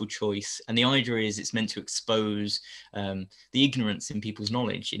multiple choice. And the idea is it's meant to expose the ignorance in people's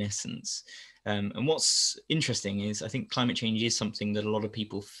knowledge, in essence. And what's interesting is I think climate change is something that a lot of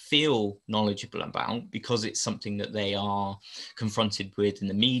people feel knowledgeable about because it's something that they are confronted with in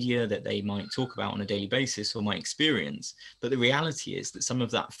the media, that they might talk about on a daily basis or might experience. But the reality is that some of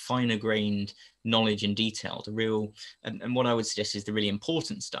that finer grained knowledge and detail, the real, and what I would suggest is the really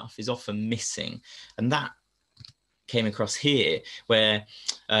important stuff, is often missing. And that came across here where,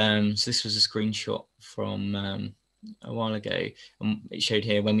 so this was a screenshot from a while ago, and it showed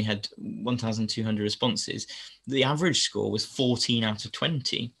here when we had 1,200 responses, the average score was 14 out of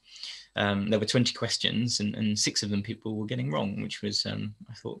 20. There were 20 questions, and 6 of them people were getting wrong, which was,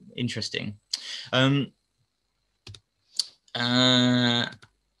 I thought, interesting.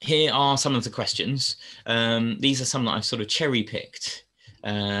 Here are some of the questions. These are some that I've sort of cherry picked.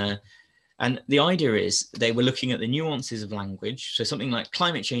 And the idea is they were looking at the nuances of language. So something like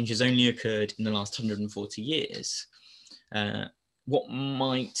climate change has only occurred in the last 140 years. What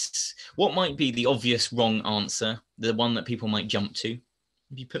might be the obvious wrong answer, the one that people might jump to?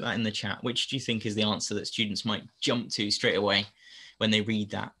 If you put that in the chat, which do you think is the answer that students might jump to straight away when they read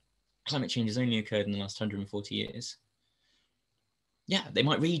that? Climate change has only occurred in the last 140 years. Yeah, they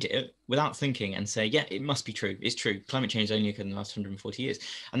might read it without thinking and say, yeah, it must be true. It's true. Climate change only occurred in the last 140 years.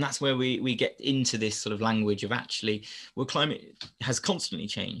 And that's where we get into this sort of language of actually, well, climate has constantly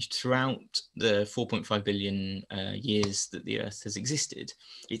changed throughout the 4.5 billion years that the Earth has existed.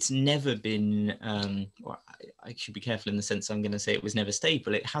 It's never been, well, I should be careful in the sense I'm going to say it was never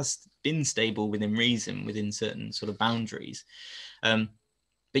stable. It has been stable within reason, within certain sort of boundaries.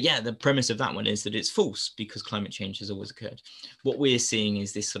 But yeah, the premise of that one is that it's false because climate change has always occurred. What we're seeing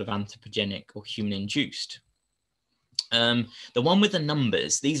is this sort of anthropogenic or human-induced. The one with the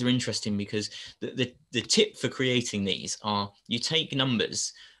numbers, these are interesting because the tip for creating these are you take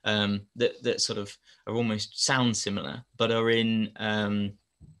numbers that sort of are almost sound similar, but are in,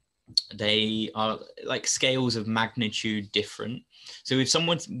 they are like scales of magnitude different. So if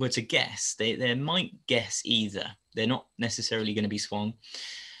someone were to guess, they might guess either. They're not necessarily going to be swung.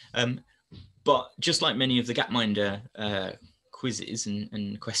 But just like many of the Gapminder quizzes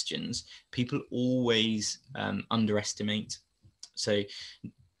and questions, people always underestimate. So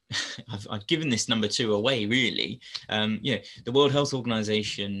I've given this number 2 away, really. You know, the World Health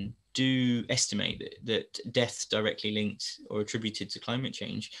Organization do estimate that deaths directly linked or attributed to climate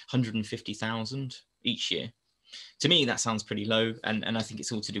change, 150,000 each year. To me, that sounds pretty low. And I think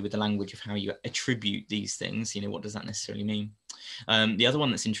it's all to do with the language of how you attribute these things. You know, what does that necessarily mean? The other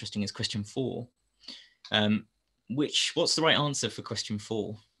one that's interesting is question 4. What's the right answer for question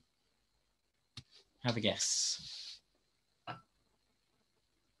 4? Have a guess.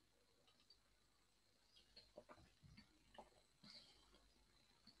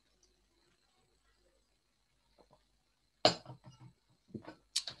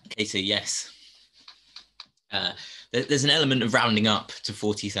 Katie, yes. There's an element of rounding up to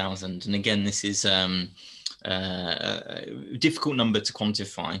 40,000. And again, this is difficult number to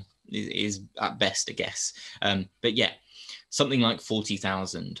quantify, is at best a guess. But yeah, something like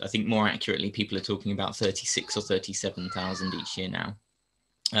 40,000. I think more accurately, people are talking about 36 or 37,000 each year now.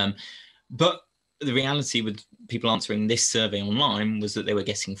 But the reality with people answering this survey online was that they were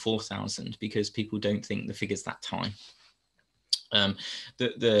getting 4,000 because people don't think the figure's that high.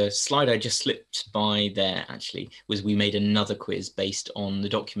 The slide I just slipped by there actually was we made another quiz based on the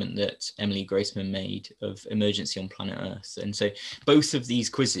document that Emily Grossman made of emergency on planet Earth. And so both of these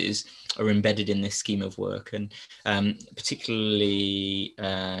quizzes are embedded in this scheme of work, and particularly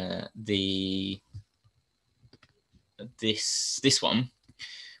this one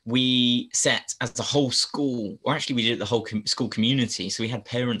we set as a whole school, or actually we did it the whole school community. So we had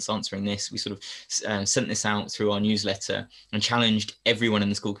parents answering this. We sort of sent this out through our newsletter and challenged everyone in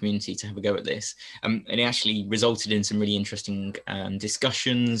the school community to have a go at this. And it actually resulted in some really interesting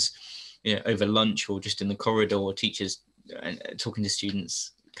discussions, you know, over lunch or just in the corridor, teachers talking to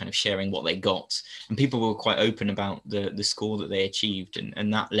students, kind of sharing what they got. And people were quite open about the score that they achieved.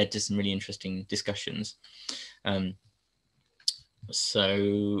 And that led to some really interesting discussions.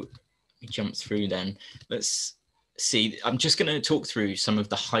 So we jump through then. Let's see. I'm just going to talk through some of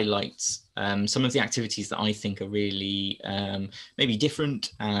the highlights, some of the activities that I think are really maybe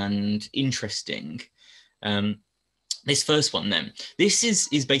different and interesting. This first one then, this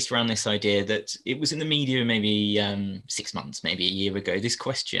is based around this idea that it was in the media maybe 6 months, maybe a year ago, this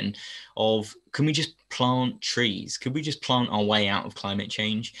question of, can we just plant trees? Could we just plant our way out of climate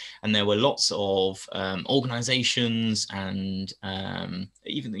change? And there were lots of organizations and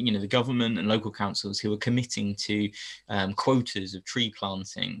even, you know, the government and local councils who were committing to quotas of tree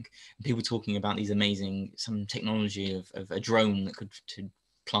planting. And people talking about these amazing, some technology of a drone that could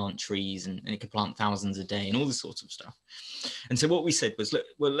plant trees and it could plant thousands a day and all this sort of stuff. And so what we said was, look,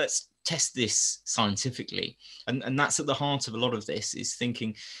 well, let's test this scientifically. And that's at the heart of a lot of this, is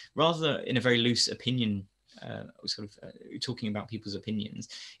thinking rather in a very loose opinion, talking about people's opinions.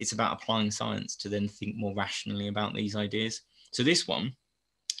 It's about applying science to then think more rationally about these ideas. So this one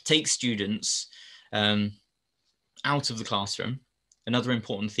takes students out of the classroom. Another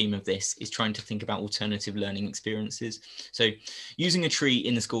important theme of this is trying to think about alternative learning experiences. So using a tree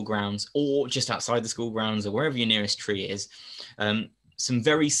in the school grounds or just outside the school grounds or wherever your nearest tree is, some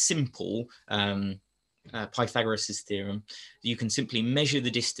very simple Pythagoras' theorem. You can simply measure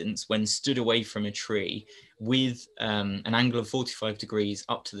the distance when stood away from a tree with an angle of 45 degrees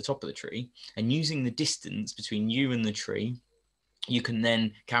up to the top of the tree. And using the distance between you and the tree, you can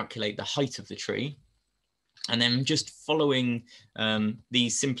then calculate the height of the tree. And then just following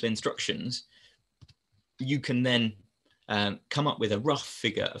these simple instructions, you can then come up with a rough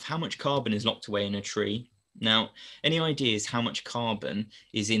figure of how much carbon is locked away in a tree. Now, any ideas how much carbon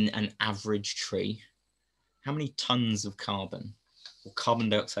is in an average tree? How many tons of carbon, or carbon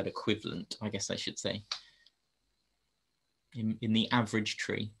dioxide equivalent, I guess I should say, in the average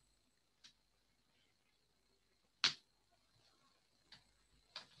tree?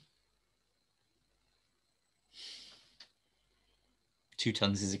 Two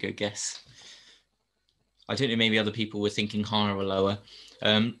tons is a good guess. I don't know, maybe other people were thinking higher or lower.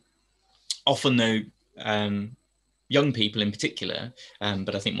 Often though, young people in particular,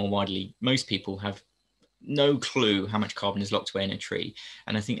 but I think more widely, most people have no clue how much carbon is locked away in a tree.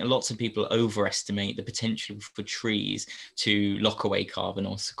 And I think lots of people overestimate the potential for trees to lock away carbon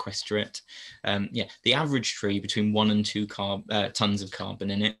or sequester it. Yeah, the average tree between 1 and 2 tons of carbon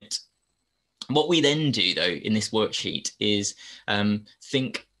in it. What we then do though in this worksheet is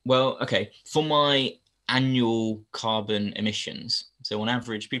think, well, okay, for my annual carbon emissions, so on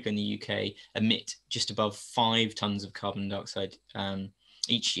average people in the UK emit just above 5 tons of carbon dioxide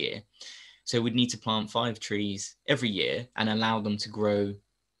each year. So we'd need to plant 5 trees every year and allow them to grow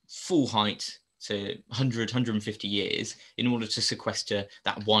full height, so 100, 150 years in order to sequester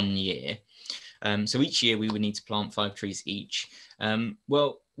that 1 year. So each year we would need to plant 5 trees each.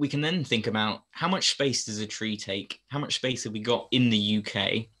 Well, we can then think about how much space does a tree take? How much space have we got in the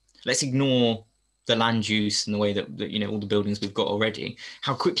UK? Let's ignore the land use and the way that you know, all the buildings we've got already.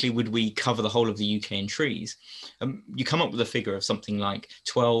 How quickly would we cover the whole of the UK in trees? You come up with a figure of something like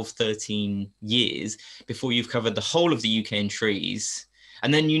 12, 13 years before you've covered the whole of the UK in trees.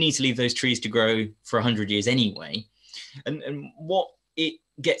 And then you need to leave those trees to grow for 100 years anyway. And what it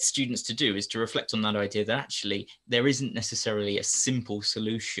gets students to do is to reflect on that idea that actually there isn't necessarily a simple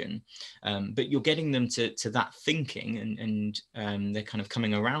solution, but you're getting them to that thinking, and they're kind of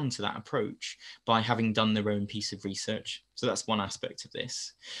coming around to that approach by having done their own piece of research. So that's one aspect of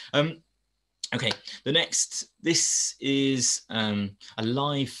this. Okay, this is a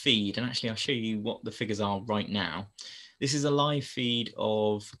live feed, and actually I'll show you what the figures are right now. This is a live feed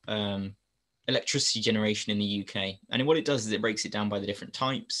of electricity generation in the UK. And what it does is it breaks it down by the different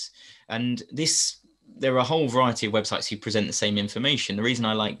types. And there are a whole variety of websites who present the same information. The reason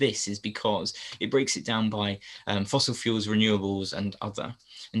I like this is because it breaks it down by fossil fuels, renewables, and other.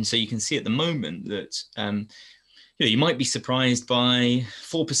 And so you can see at the moment that you might be surprised by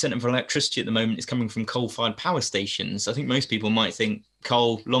 4% of electricity at the moment is coming from coal-fired power stations. I think most people might think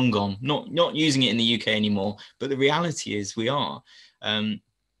coal, long gone, not using it in the UK anymore. But the reality is we are.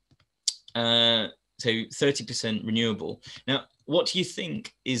 So 30% renewable. Now, what do you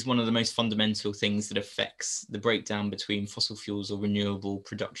think is one of the most fundamental things that affects the breakdown between fossil fuels or renewable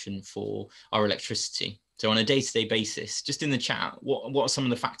production for our electricity? So on a day-to-day basis, just in the chat, what are some of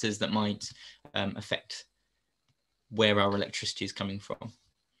the factors that might affect where our electricity is coming from?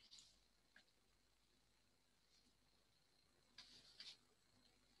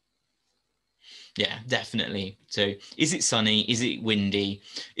 Yeah, definitely. So is it sunny? Is it windy?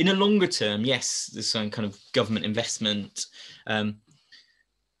 In a longer term, yes, there's some kind of government investment.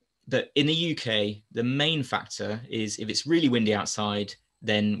 But in the UK, the main factor is if it's really windy outside,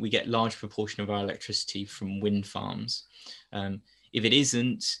 then we get a large proportion of our electricity from wind farms. If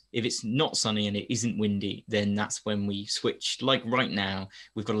it's not sunny and it isn't windy, then that's when we switch. Like right now,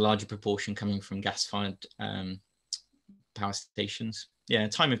 we've got a larger proportion coming from gas-fired power stations. Yeah,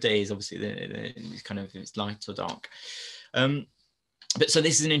 time of day is obviously it's light or dark. But so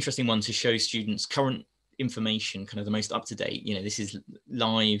this is an interesting one to show students current information, kind of the most up to date. This is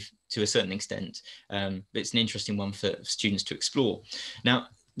live to a certain extent, but it's an interesting one for students to explore. Now,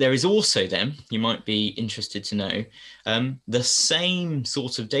 there is also then, you might be interested to know, the same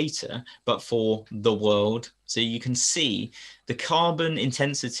sort of data, but for the world. So you can see the carbon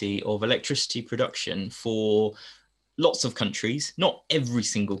intensity of electricity production for lots of countries, not every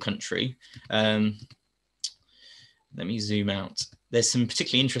single country. Let me zoom out. There's some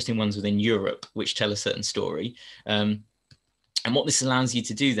particularly interesting ones within Europe which tell a certain story. And what this allows you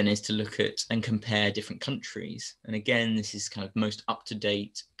to do then is to look at and compare different countries. And again, this is kind of most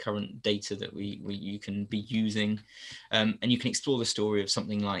up-to-date current data that you can be using. And you can explore the story of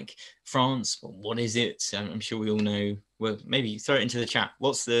something like France. Well, what is it? I'm sure we all know. Well, maybe throw it into the chat.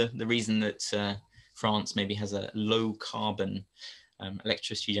 What's the reason that France maybe has a low carbon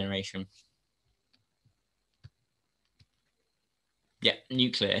electricity generation? Yeah,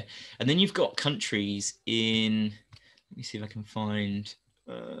 nuclear. And then you've got countries in, let me see if I can find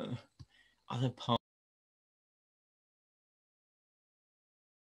other parts.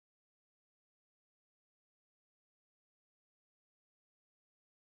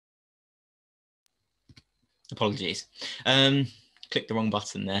 Apologies. Click the wrong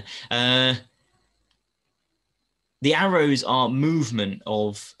button there. The arrows are movement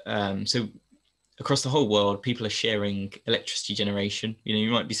of, so across the whole world, people are sharing electricity generation. You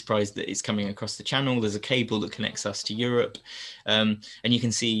might be surprised that it's coming across the channel. There's a cable that connects us to Europe. And you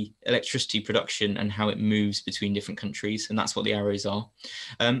can see electricity production and how it moves between different countries. And that's what the arrows are.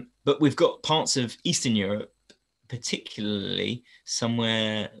 But we've got parts of Eastern Europe, particularly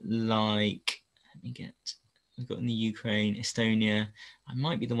somewhere like, we've got in the Ukraine, Estonia. I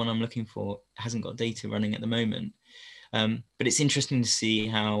might be the one I'm looking for. It hasn't got data running at the moment. But it's interesting to see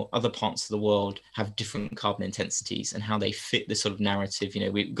how other parts of the world have different carbon intensities and how they fit the sort of narrative.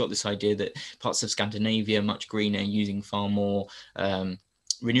 We've got this idea that parts of Scandinavia are much greener, using far more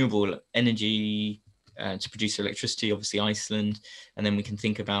renewable energy to produce electricity, obviously Iceland. And then we can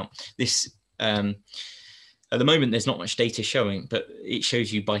think about this. At the moment, there's not much data showing, but it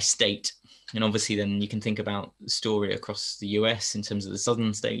shows you by state. And obviously then you can think about the story across the US in terms of the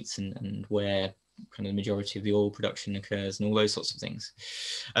southern states and where kind of the majority of the oil production occurs and all those sorts of things.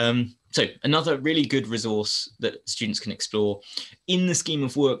 So another really good resource that students can explore. In the scheme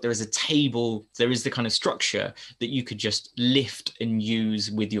of work, there is a table, there is the kind of structure that you could just lift and use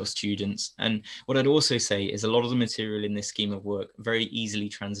with your students. And what I'd also say is a lot of the material in this scheme of work very easily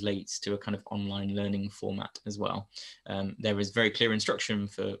translates to a kind of online learning format as well. There is very clear instruction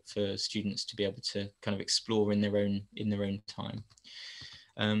for students to be able to kind of explore in their own time.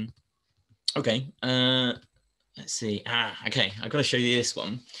 Okay, let's see. Okay, I've got to show you this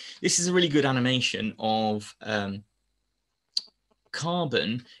one. This is a really good animation of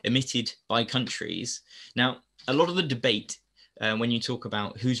carbon emitted by countries. Now, a lot of the debate when you talk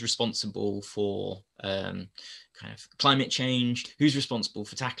about who's responsible for kind of climate change, who's responsible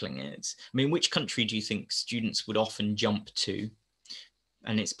for tackling it. I mean, which country do you think students would often jump to?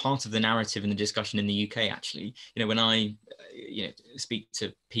 and it's part of the narrative and the discussion in the UK, actually. When I speak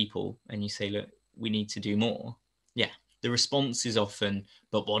to people and you say, look, we need to do more, the response is often,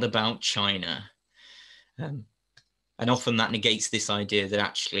 but what about China? And often that negates this idea that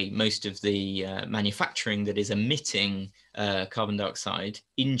actually most of the manufacturing that is emitting carbon dioxide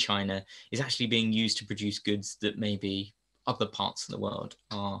in China is actually being used to produce goods that maybe other parts of the world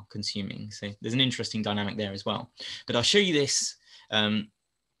are consuming. So there's an interesting dynamic there as well. But I'll show you this.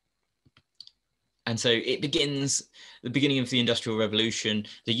 And so it begins, the beginning of the Industrial Revolution.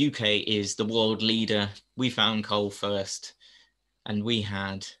 The UK is the world leader. We found coal first, and we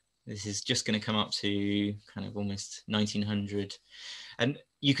had, this is just going to come up to kind of almost 1900. And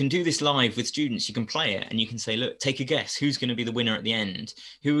you can do this live with students. You can play it and you can say, look, take a guess. Who's going to be the winner at the end?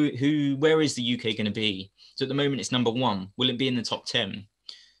 Where is the UK going to be? So at the moment it's number 1. Will it be in the top 10?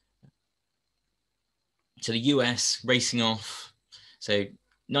 So the US racing off. So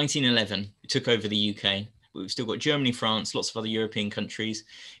 1911, it took over the UK. We've still got Germany, France, lots of other European countries.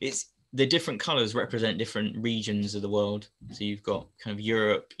 The different colors represent different regions of the world. So you've got kind of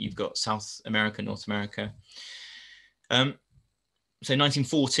Europe, you've got South America, North America. So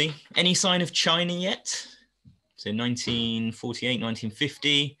 1940, any sign of China yet? So 1948,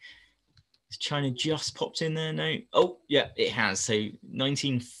 1950. Has China just popped in there? No. Oh, yeah, it has. So late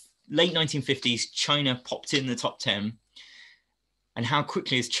 1950s, China popped in the top 10. And how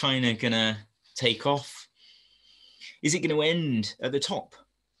quickly is China going to take off? Is it going to end at the top?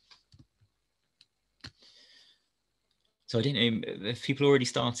 So I don't know if people already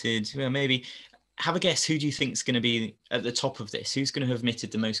started. Well, maybe have a guess. Who do you think is going to be at the top of this? Who's going to have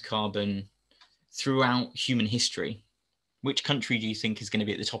emitted the most carbon throughout human history? Which country do you think is going to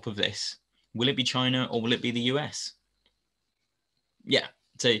be at the top of this? Will it be China or will it be the US? Yeah.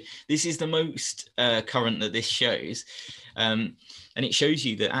 So this is the most current that this shows. And it shows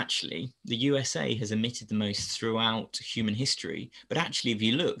you that actually the USA has emitted the most throughout human history. But actually, if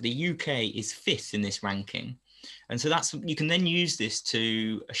you look, the UK is 5th in this ranking. And so you can then use this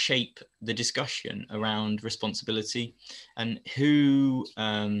to shape the discussion around responsibility and who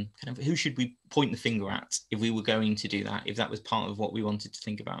should we point the finger at if we were going to do that, if that was part of what we wanted to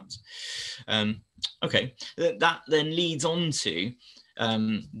think about. Okay, that then leads on to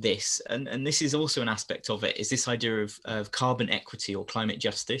this, and this is also an aspect of it, is this idea of carbon equity or climate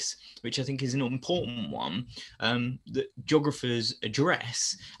justice, which I think is an important one that geographers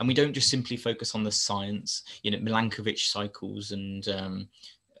address, and we don't just simply focus on the science, Milankovitch cycles and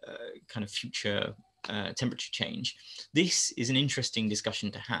kind of future temperature change. This is an interesting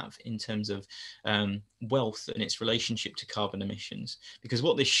discussion to have in terms of wealth and its relationship to carbon emissions, because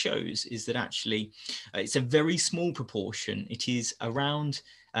what this shows is that actually it's a very small proportion. It is around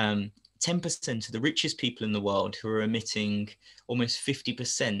 10% of the richest people in the world who are emitting almost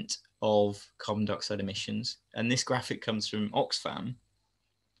 50% of carbon dioxide emissions. And this graphic comes from Oxfam.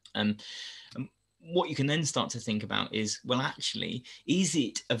 What you can then start to think about is, well, actually, is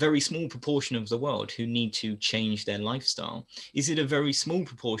it a very small proportion of the world who need to change their lifestyle? Is it a very small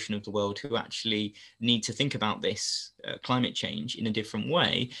proportion of the world who actually need to think about this climate change in a different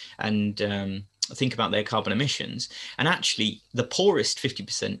way and think about their carbon emissions? And actually, the poorest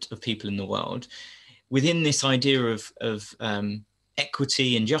 50% of people in the world, within this idea of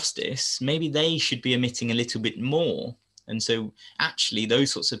equity and justice, maybe they should be emitting a little bit more. And so actually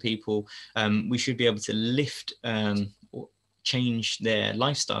those sorts of people, we should be able to lift or change their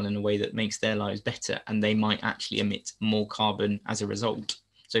lifestyle in a way that makes their lives better, and they might actually emit more carbon as a result.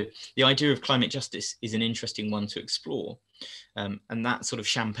 So the idea of climate justice is an interesting one to explore. And that sort of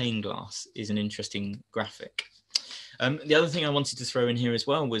champagne glass is an interesting graphic. The other thing I wanted to throw in here as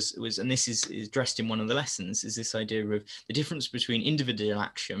well was and this is addressed in one of the lessons, is this idea of the difference between individual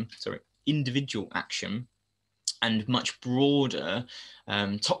action and much broader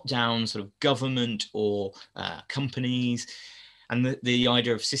top-down sort of government or companies, and the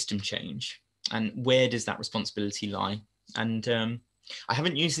idea of system change, and where does that responsibility lie? And I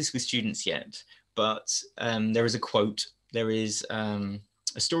haven't used this with students yet, but there is a quote, there is a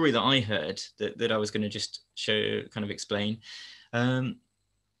story that I heard that I was going to just explain.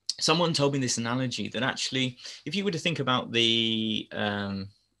 Someone told me this analogy that actually, if you were to think about the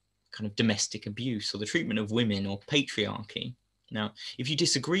kind of domestic abuse or the treatment of women or patriarchy. Now, if you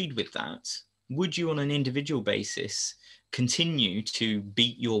disagreed with that, would you on an individual basis continue to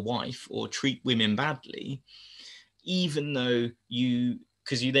beat your wife or treat women badly, even though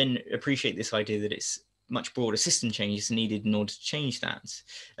because you then appreciate this idea that it's much broader system changes needed in order to change that.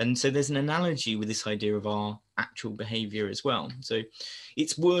 And so there's an analogy with this idea of our actual behavior as well. So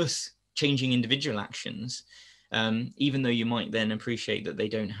it's worth changing individual actions, even though you might then appreciate that they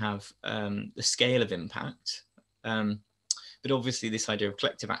don't have the scale of impact. But obviously this idea of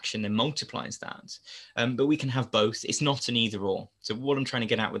collective action then multiplies that. But we can have both. It's not an either or. So what I'm trying to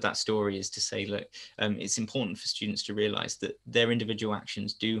get at with that story is to say, look, it's important for students to realize that their individual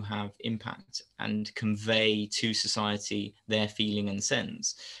actions do have impact and convey to society their feeling and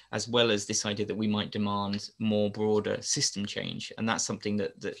sense, as well as this idea that we might demand more broader system change. And that's something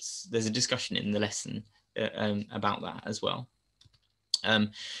there's a discussion in the lesson about that as well.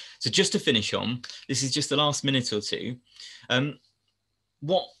 So just to finish on, this is just the last minute or two.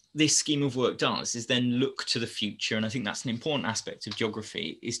 What this scheme of work does is then look to the future. And I think that's an important aspect of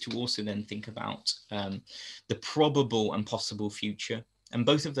geography, is to also then think about the probable and possible future. And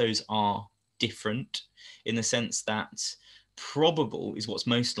both of those are different in the sense that probable is what's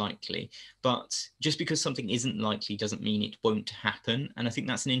most likely, but just because something isn't likely doesn't mean it won't happen. And I think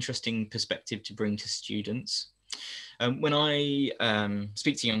that's an interesting perspective to bring to students. When I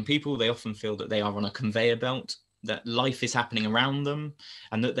speak to young people, they often feel that they are on a conveyor belt, that life is happening around them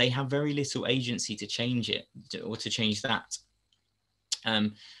and that they have very little agency to change it or to change that.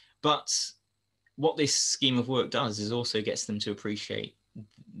 But what this scheme of work does is also gets them to appreciate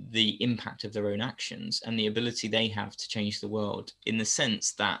the impact of their own actions and the ability they have to change the world, in the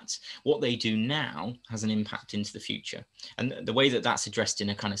sense that what they do now has an impact into the future. And the way that that's addressed in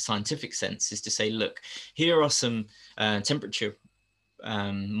a kind of scientific sense is to say, look, here are some temperature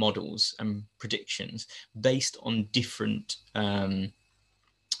models and predictions based on different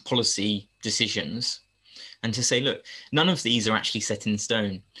policy decisions, and to say, look, none of these are actually set in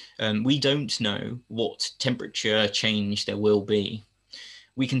stone. We don't know what temperature change there will be.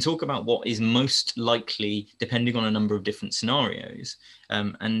 We can talk about what is most likely depending on a number of different scenarios,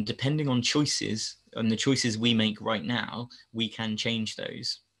 and depending on choices and the choices we make right now, we can change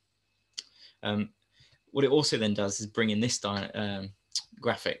those. What it also then does is bring in this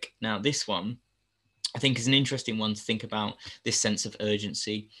graphic. Now this one I think is an interesting one to think about, this sense of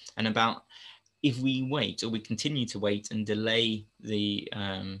urgency, and about if we wait or we continue to wait and delay the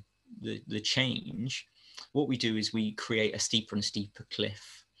change, what we do is we create a steeper and steeper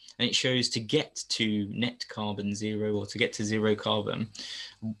cliff. And it shows to get to net carbon zero, or to get to zero carbon,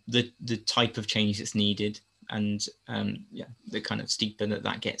 the type of change that's needed, and yeah, the kind of steeper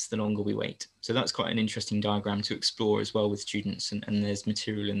that gets, the longer we wait. So that's quite an interesting diagram to explore as well with students, and there's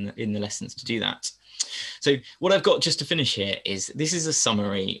material in the lessons to do that. So what I've got just to finish here is, this is a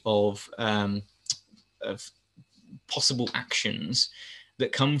summary of possible actions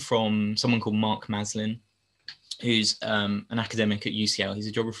that come from someone called Mark Maslin, who's an academic at UCL. He's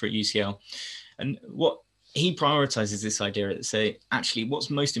a geographer at UCL. And what he prioritizes this idea that say, actually,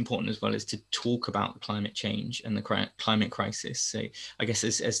 what's most important as well is to talk about climate change and the climate crisis. So I guess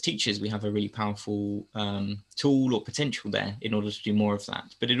as teachers, we have a really powerful tool or potential there in order to do more of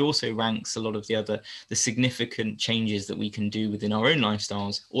that. But it also ranks a lot of the significant changes that we can do within our own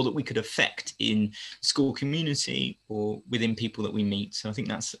lifestyles, or that we could affect in school community or within people that we meet. So I think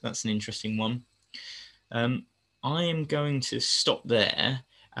that's an interesting one. I am going to stop there,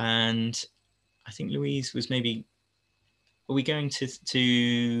 and I think Louise was maybe, are we going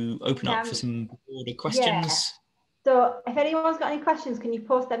to open up for some broader questions? Yeah. So if anyone's got any questions, can you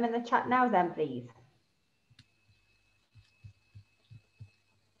post them in the chat now then, please?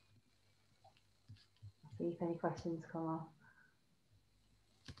 See if any questions come up.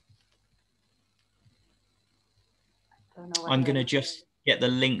 I'm going to just get the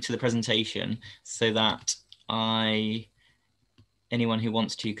link to the presentation so that anyone who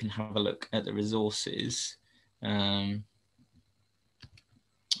wants to can have a look at the resources. I'll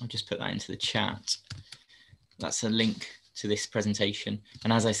just put that into the chat. That's a link to this presentation.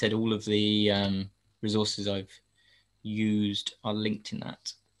 And as I said, all of the resources I've used are linked in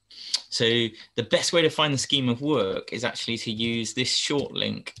that. So the best way to find the scheme of work is actually to use this short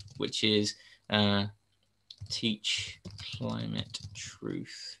link, which is Teach Climate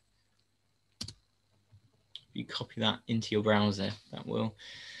Truth. If you copy that into your browser, that will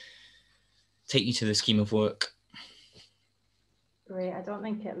take you to the scheme of work. Great. I don't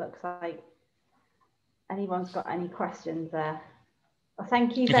think it looks like anyone's got any questions there. Well,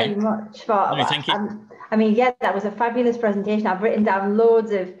 thank you very much for. No, thank you. I mean, yeah, that was a fabulous presentation. I've written down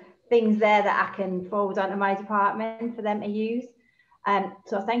loads of things there that I can forward onto my department for them to use.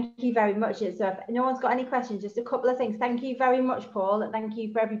 So thank you very much. So if no one's got any questions, just a couple of things. Thank you very much, Paul, and thank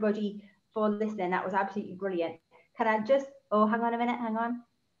you for everybody for listening. That was absolutely brilliant. Can I just, oh, hang on a minute, hang on.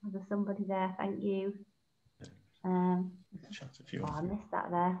 There's somebody there, thank you. Oh, I missed that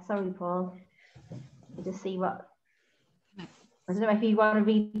there. Sorry, Paul. I'll just see what, I don't know if you want to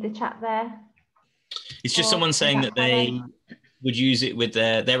read the chat there. It's just Or someone is saying that that they Helen? would use it with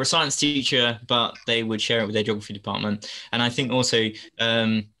they're a science teacher, but they would share it with their geography department. And I think also,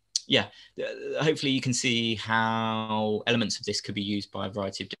 yeah, hopefully you can see how elements of this could be used by a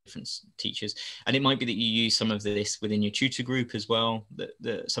variety of different teachers. And it might be that you use some of this within your tutor group as well.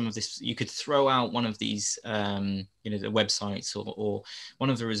 That some of this, you could throw out one of these, you know, the websites or one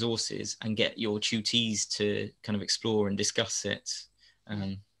of the resources and get your tutees to kind of explore and discuss it.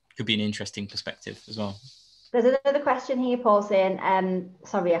 Could be an interesting perspective as well. There's another question here, Paul, saying,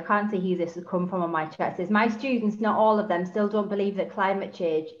 sorry, I can't see who this has come from on my chat. It says, my students, not all of them, still don't believe that climate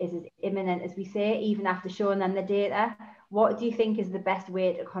change is as imminent as we say, even after showing them the data. What do you think is the best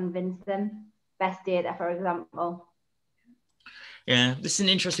way to convince them? Best data, for example. Yeah, this is an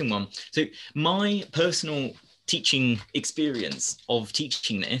interesting one. So my personal teaching experience of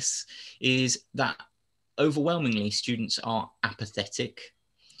teaching this is that overwhelmingly students are apathetic.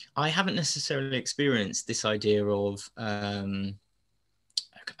 I haven't necessarily experienced this idea of a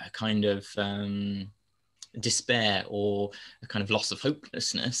kind of despair or a kind of loss of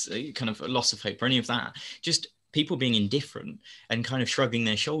hopelessness, a kind of a loss of hope or any of that. Just people being indifferent and kind of shrugging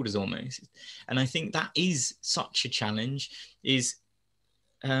their shoulders almost. And I think that is such a challenge, is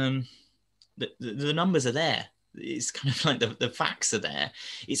the numbers are there. It's kind of like the facts are there.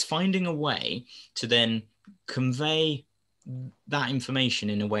 It's finding a way to then convey that information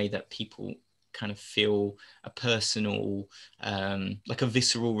in a way that people kind of feel a personal, like a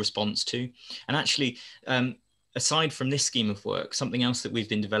visceral response to. And actually, aside from this scheme of work, something else that we've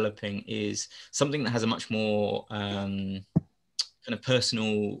been developing is something that has a much more kind of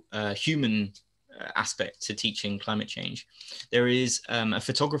personal, human aspect to teaching climate change. There is a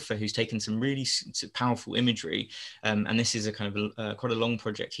photographer who's taken some really powerful imagery, and this is a kind of quite a long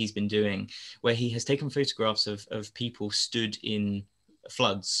project he's been doing, where he has taken photographs of people stood in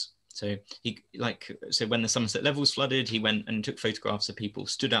floods. So when the Somerset levels flooded, he went and took photographs of people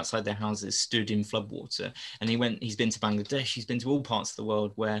stood outside their houses, stood in floodwater. And he's been to Bangladesh, he's been to all parts of the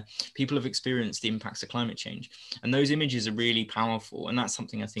world where people have experienced the impacts of climate change. And those images are really powerful. And that's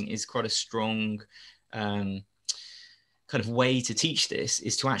something I think is quite a strong kind of way to teach this,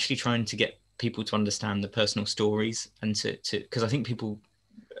 is to actually trying to get people to understand the personal stories, and because I think people,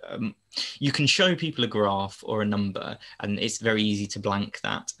 you can show people a graph or a number and it's very easy to blank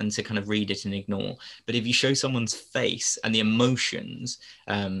that and to kind of read it and ignore. But if you show someone's face and the emotions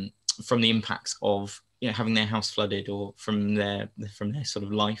from the impacts of, you know, having their house flooded, or from their sort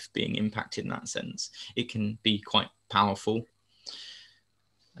of life being impacted in that sense, it can be quite powerful.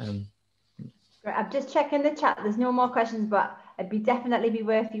 Right, I'm just checking the chat. There's no more questions, but it'd definitely be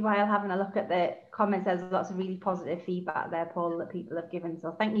worth your while having a look at the comments. There's lots of really positive feedback there, Paul, that people have given.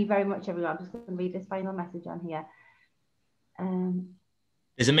 So thank you very much, everyone. I'm just going to read this final message on here.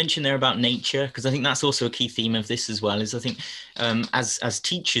 There's a mention there about nature, because I think that's also a key theme of this as well, is I think as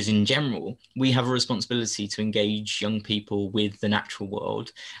teachers in general, we have a responsibility to engage young people with the natural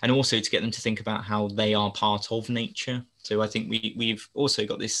world, and also to get them to think about how they are part of nature. So I think we've also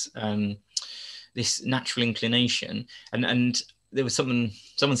got this this natural inclination, and there was someone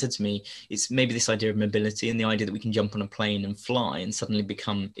said to me, it's maybe this idea of mobility and the idea that we can jump on a plane and fly and suddenly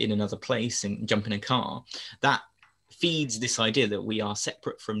become in another place and jump in a car, that feeds this idea that we are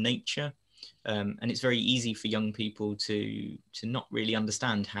separate from nature. And it's very easy for young people to not really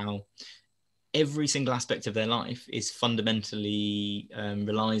understand how every single aspect of their life is fundamentally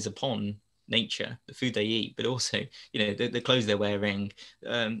relies upon nature, the food they eat, but also, you know, the clothes they're wearing,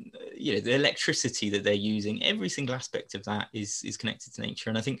 you know, the electricity that they're using. Every single aspect of that is connected to nature.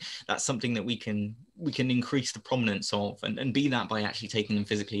 And I think that's something that we can increase the prominence of, and be that by actually taking them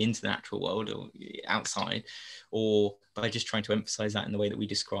physically into the natural world or outside, or by just trying to emphasize that in the way that we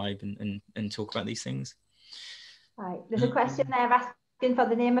describe and talk about these things. Right, there's a question there asking for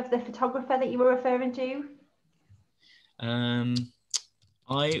the name of the photographer that you were referring to.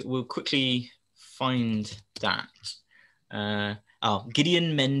 I will quickly find that.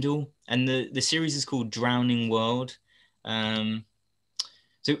 Gideon Mendel, and the series is called Drowning World. So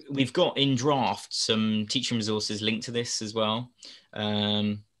we've got in draft some teaching resources linked to this as well,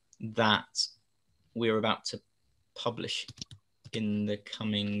 that we're about to publish in the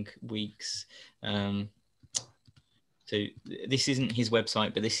coming weeks. So this isn't his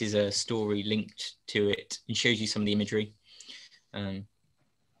website, but this is a story linked to it. It shows you some of the imagery.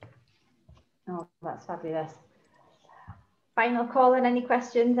 Oh, that's fabulous. Final call and any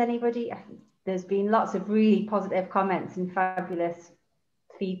questions, anybody? There's been lots of really positive comments and fabulous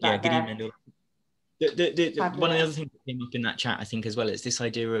feedback there. Mendel. One of the other things that came up in that chat, I think, as well, is this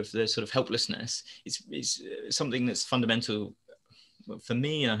idea of the sort of helplessness. It's something that's fundamental for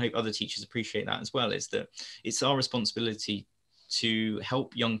me, and I hope other teachers appreciate that as well, is that it's our responsibility to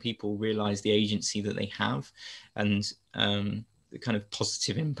help young people realize the agency that they have, and the kind of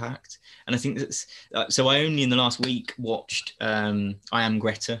positive impact. And I think that's so I only in the last week watched I Am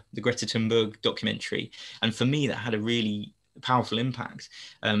Greta, the Greta Thunberg documentary, and for me that had a really powerful impact,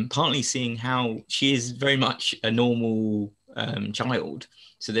 partly seeing how she is very much a normal child.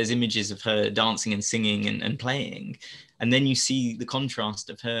 So there's images of her dancing and singing and playing, and then you see the contrast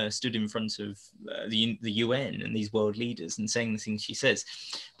of her stood in front of the UN and these world leaders and saying the things she says.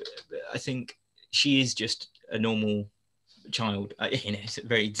 But I think she is just a normal child. You know, it's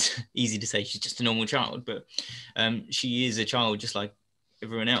very easy to say she's just a normal child, but she is a child just like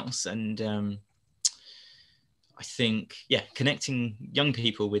everyone else. And I think, yeah, connecting young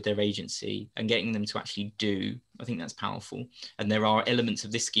people with their agency and getting them to actually do, I think that's powerful. And there are elements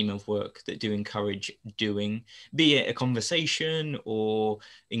of this scheme of work that do encourage doing, be it a conversation or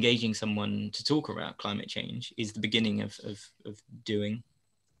engaging someone to talk about climate change is the beginning of doing.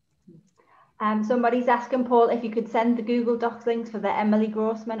 Somebody's asking, Paul, if you could send the Google Docs links for the Emily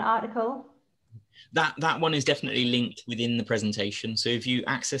Grossman article. That one is definitely linked within the presentation. So if you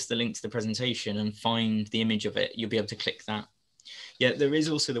access the link to the presentation and find the image of it, you'll be able to click that. Yeah, there is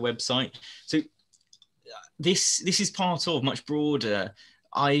also the website. So this is part of much broader.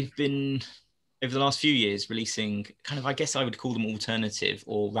 I've been, over the last few years, releasing kind of, I guess I would call them alternative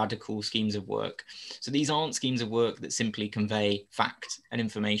or radical schemes of work. So these aren't schemes of work that simply convey fact and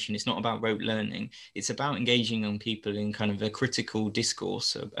information. It's not about rote learning. It's about engaging young people in kind of a critical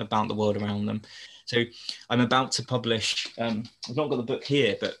discourse about the world around them. So I'm about to publish, I've not got the book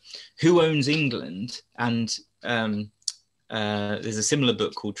here, but Who Owns England? And there's a similar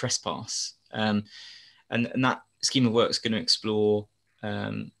book called Trespass. And that scheme of work is going to explore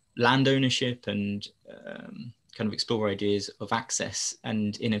land ownership and kind of explore ideas of access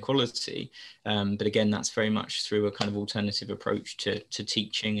and inequality. But again, that's very much through a kind of alternative approach to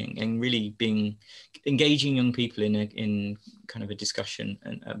teaching and really engaging young people in kind of a discussion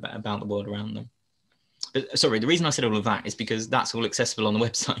about the world around them. But sorry, the reason I said all of that is because that's all accessible on the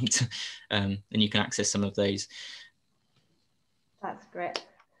website, and you can access some of those. That's great.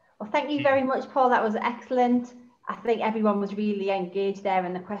 Well, thank you very much, Paul. That was excellent. I think everyone was really engaged there,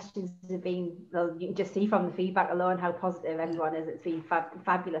 and the questions have been, well, you can just see from the feedback alone how positive everyone is. It's been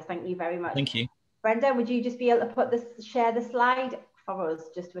fabulous. Thank you very much. Thank you. Brenda, would you just be able to share the slide for us,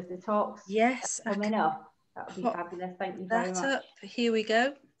 just with the talks? Yes. Coming up. That would be fabulous. Thank you very much. Up. Here we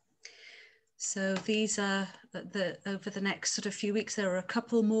go. So these are over the next sort of few weeks, there are a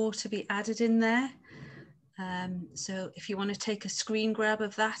couple more to be added in there. So if you want to take a screen grab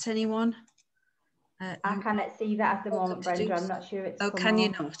of that, anyone? I cannot see that at the moment, Brenda. I'm not sure it's. Oh, can you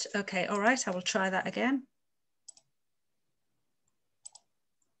not? Okay, all right. I will try that again.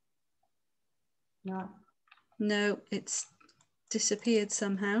 No. No, it's disappeared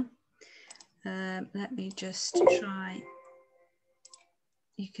somehow. Let me just try.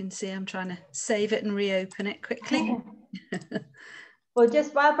 You can see I'm trying to save it and reopen it quickly. Well,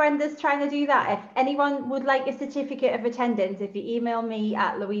 just while Brenda's trying to do that, if anyone would like a certificate of attendance, if you email me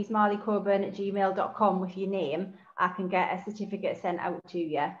at louisemarleycoburn@gmail.com with your name, I can get a certificate sent out to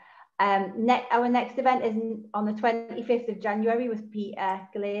you. Our next event is on the 25th of January with Peter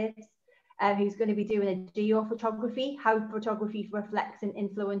Glaves, who's going to be doing a geophotography, how photography reflects and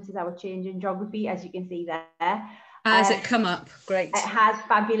influences our change in geography, as you can see there. Has it come up? Great. It has,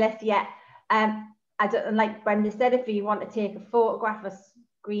 fabulous, yeah. Like Brenda said, if you want to take a photograph, a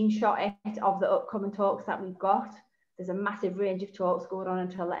screenshot of the upcoming talks that we've got, there's a massive range of talks going on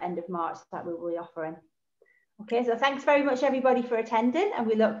until the end of March that we will be offering. Okay, so thanks very much everybody for attending, and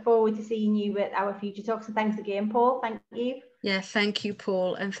we look forward to seeing you at our future talks. And thanks again, Paul. Thank you. Yeah, thank you,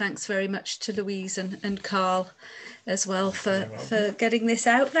 Paul, and thanks very much to Louise and Carl as well for getting this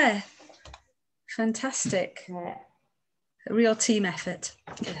out there. Fantastic. Yeah. A real team effort.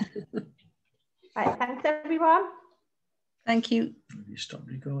 Right, thanks everyone. Thank you. Have you stopped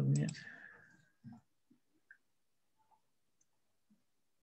recording yet?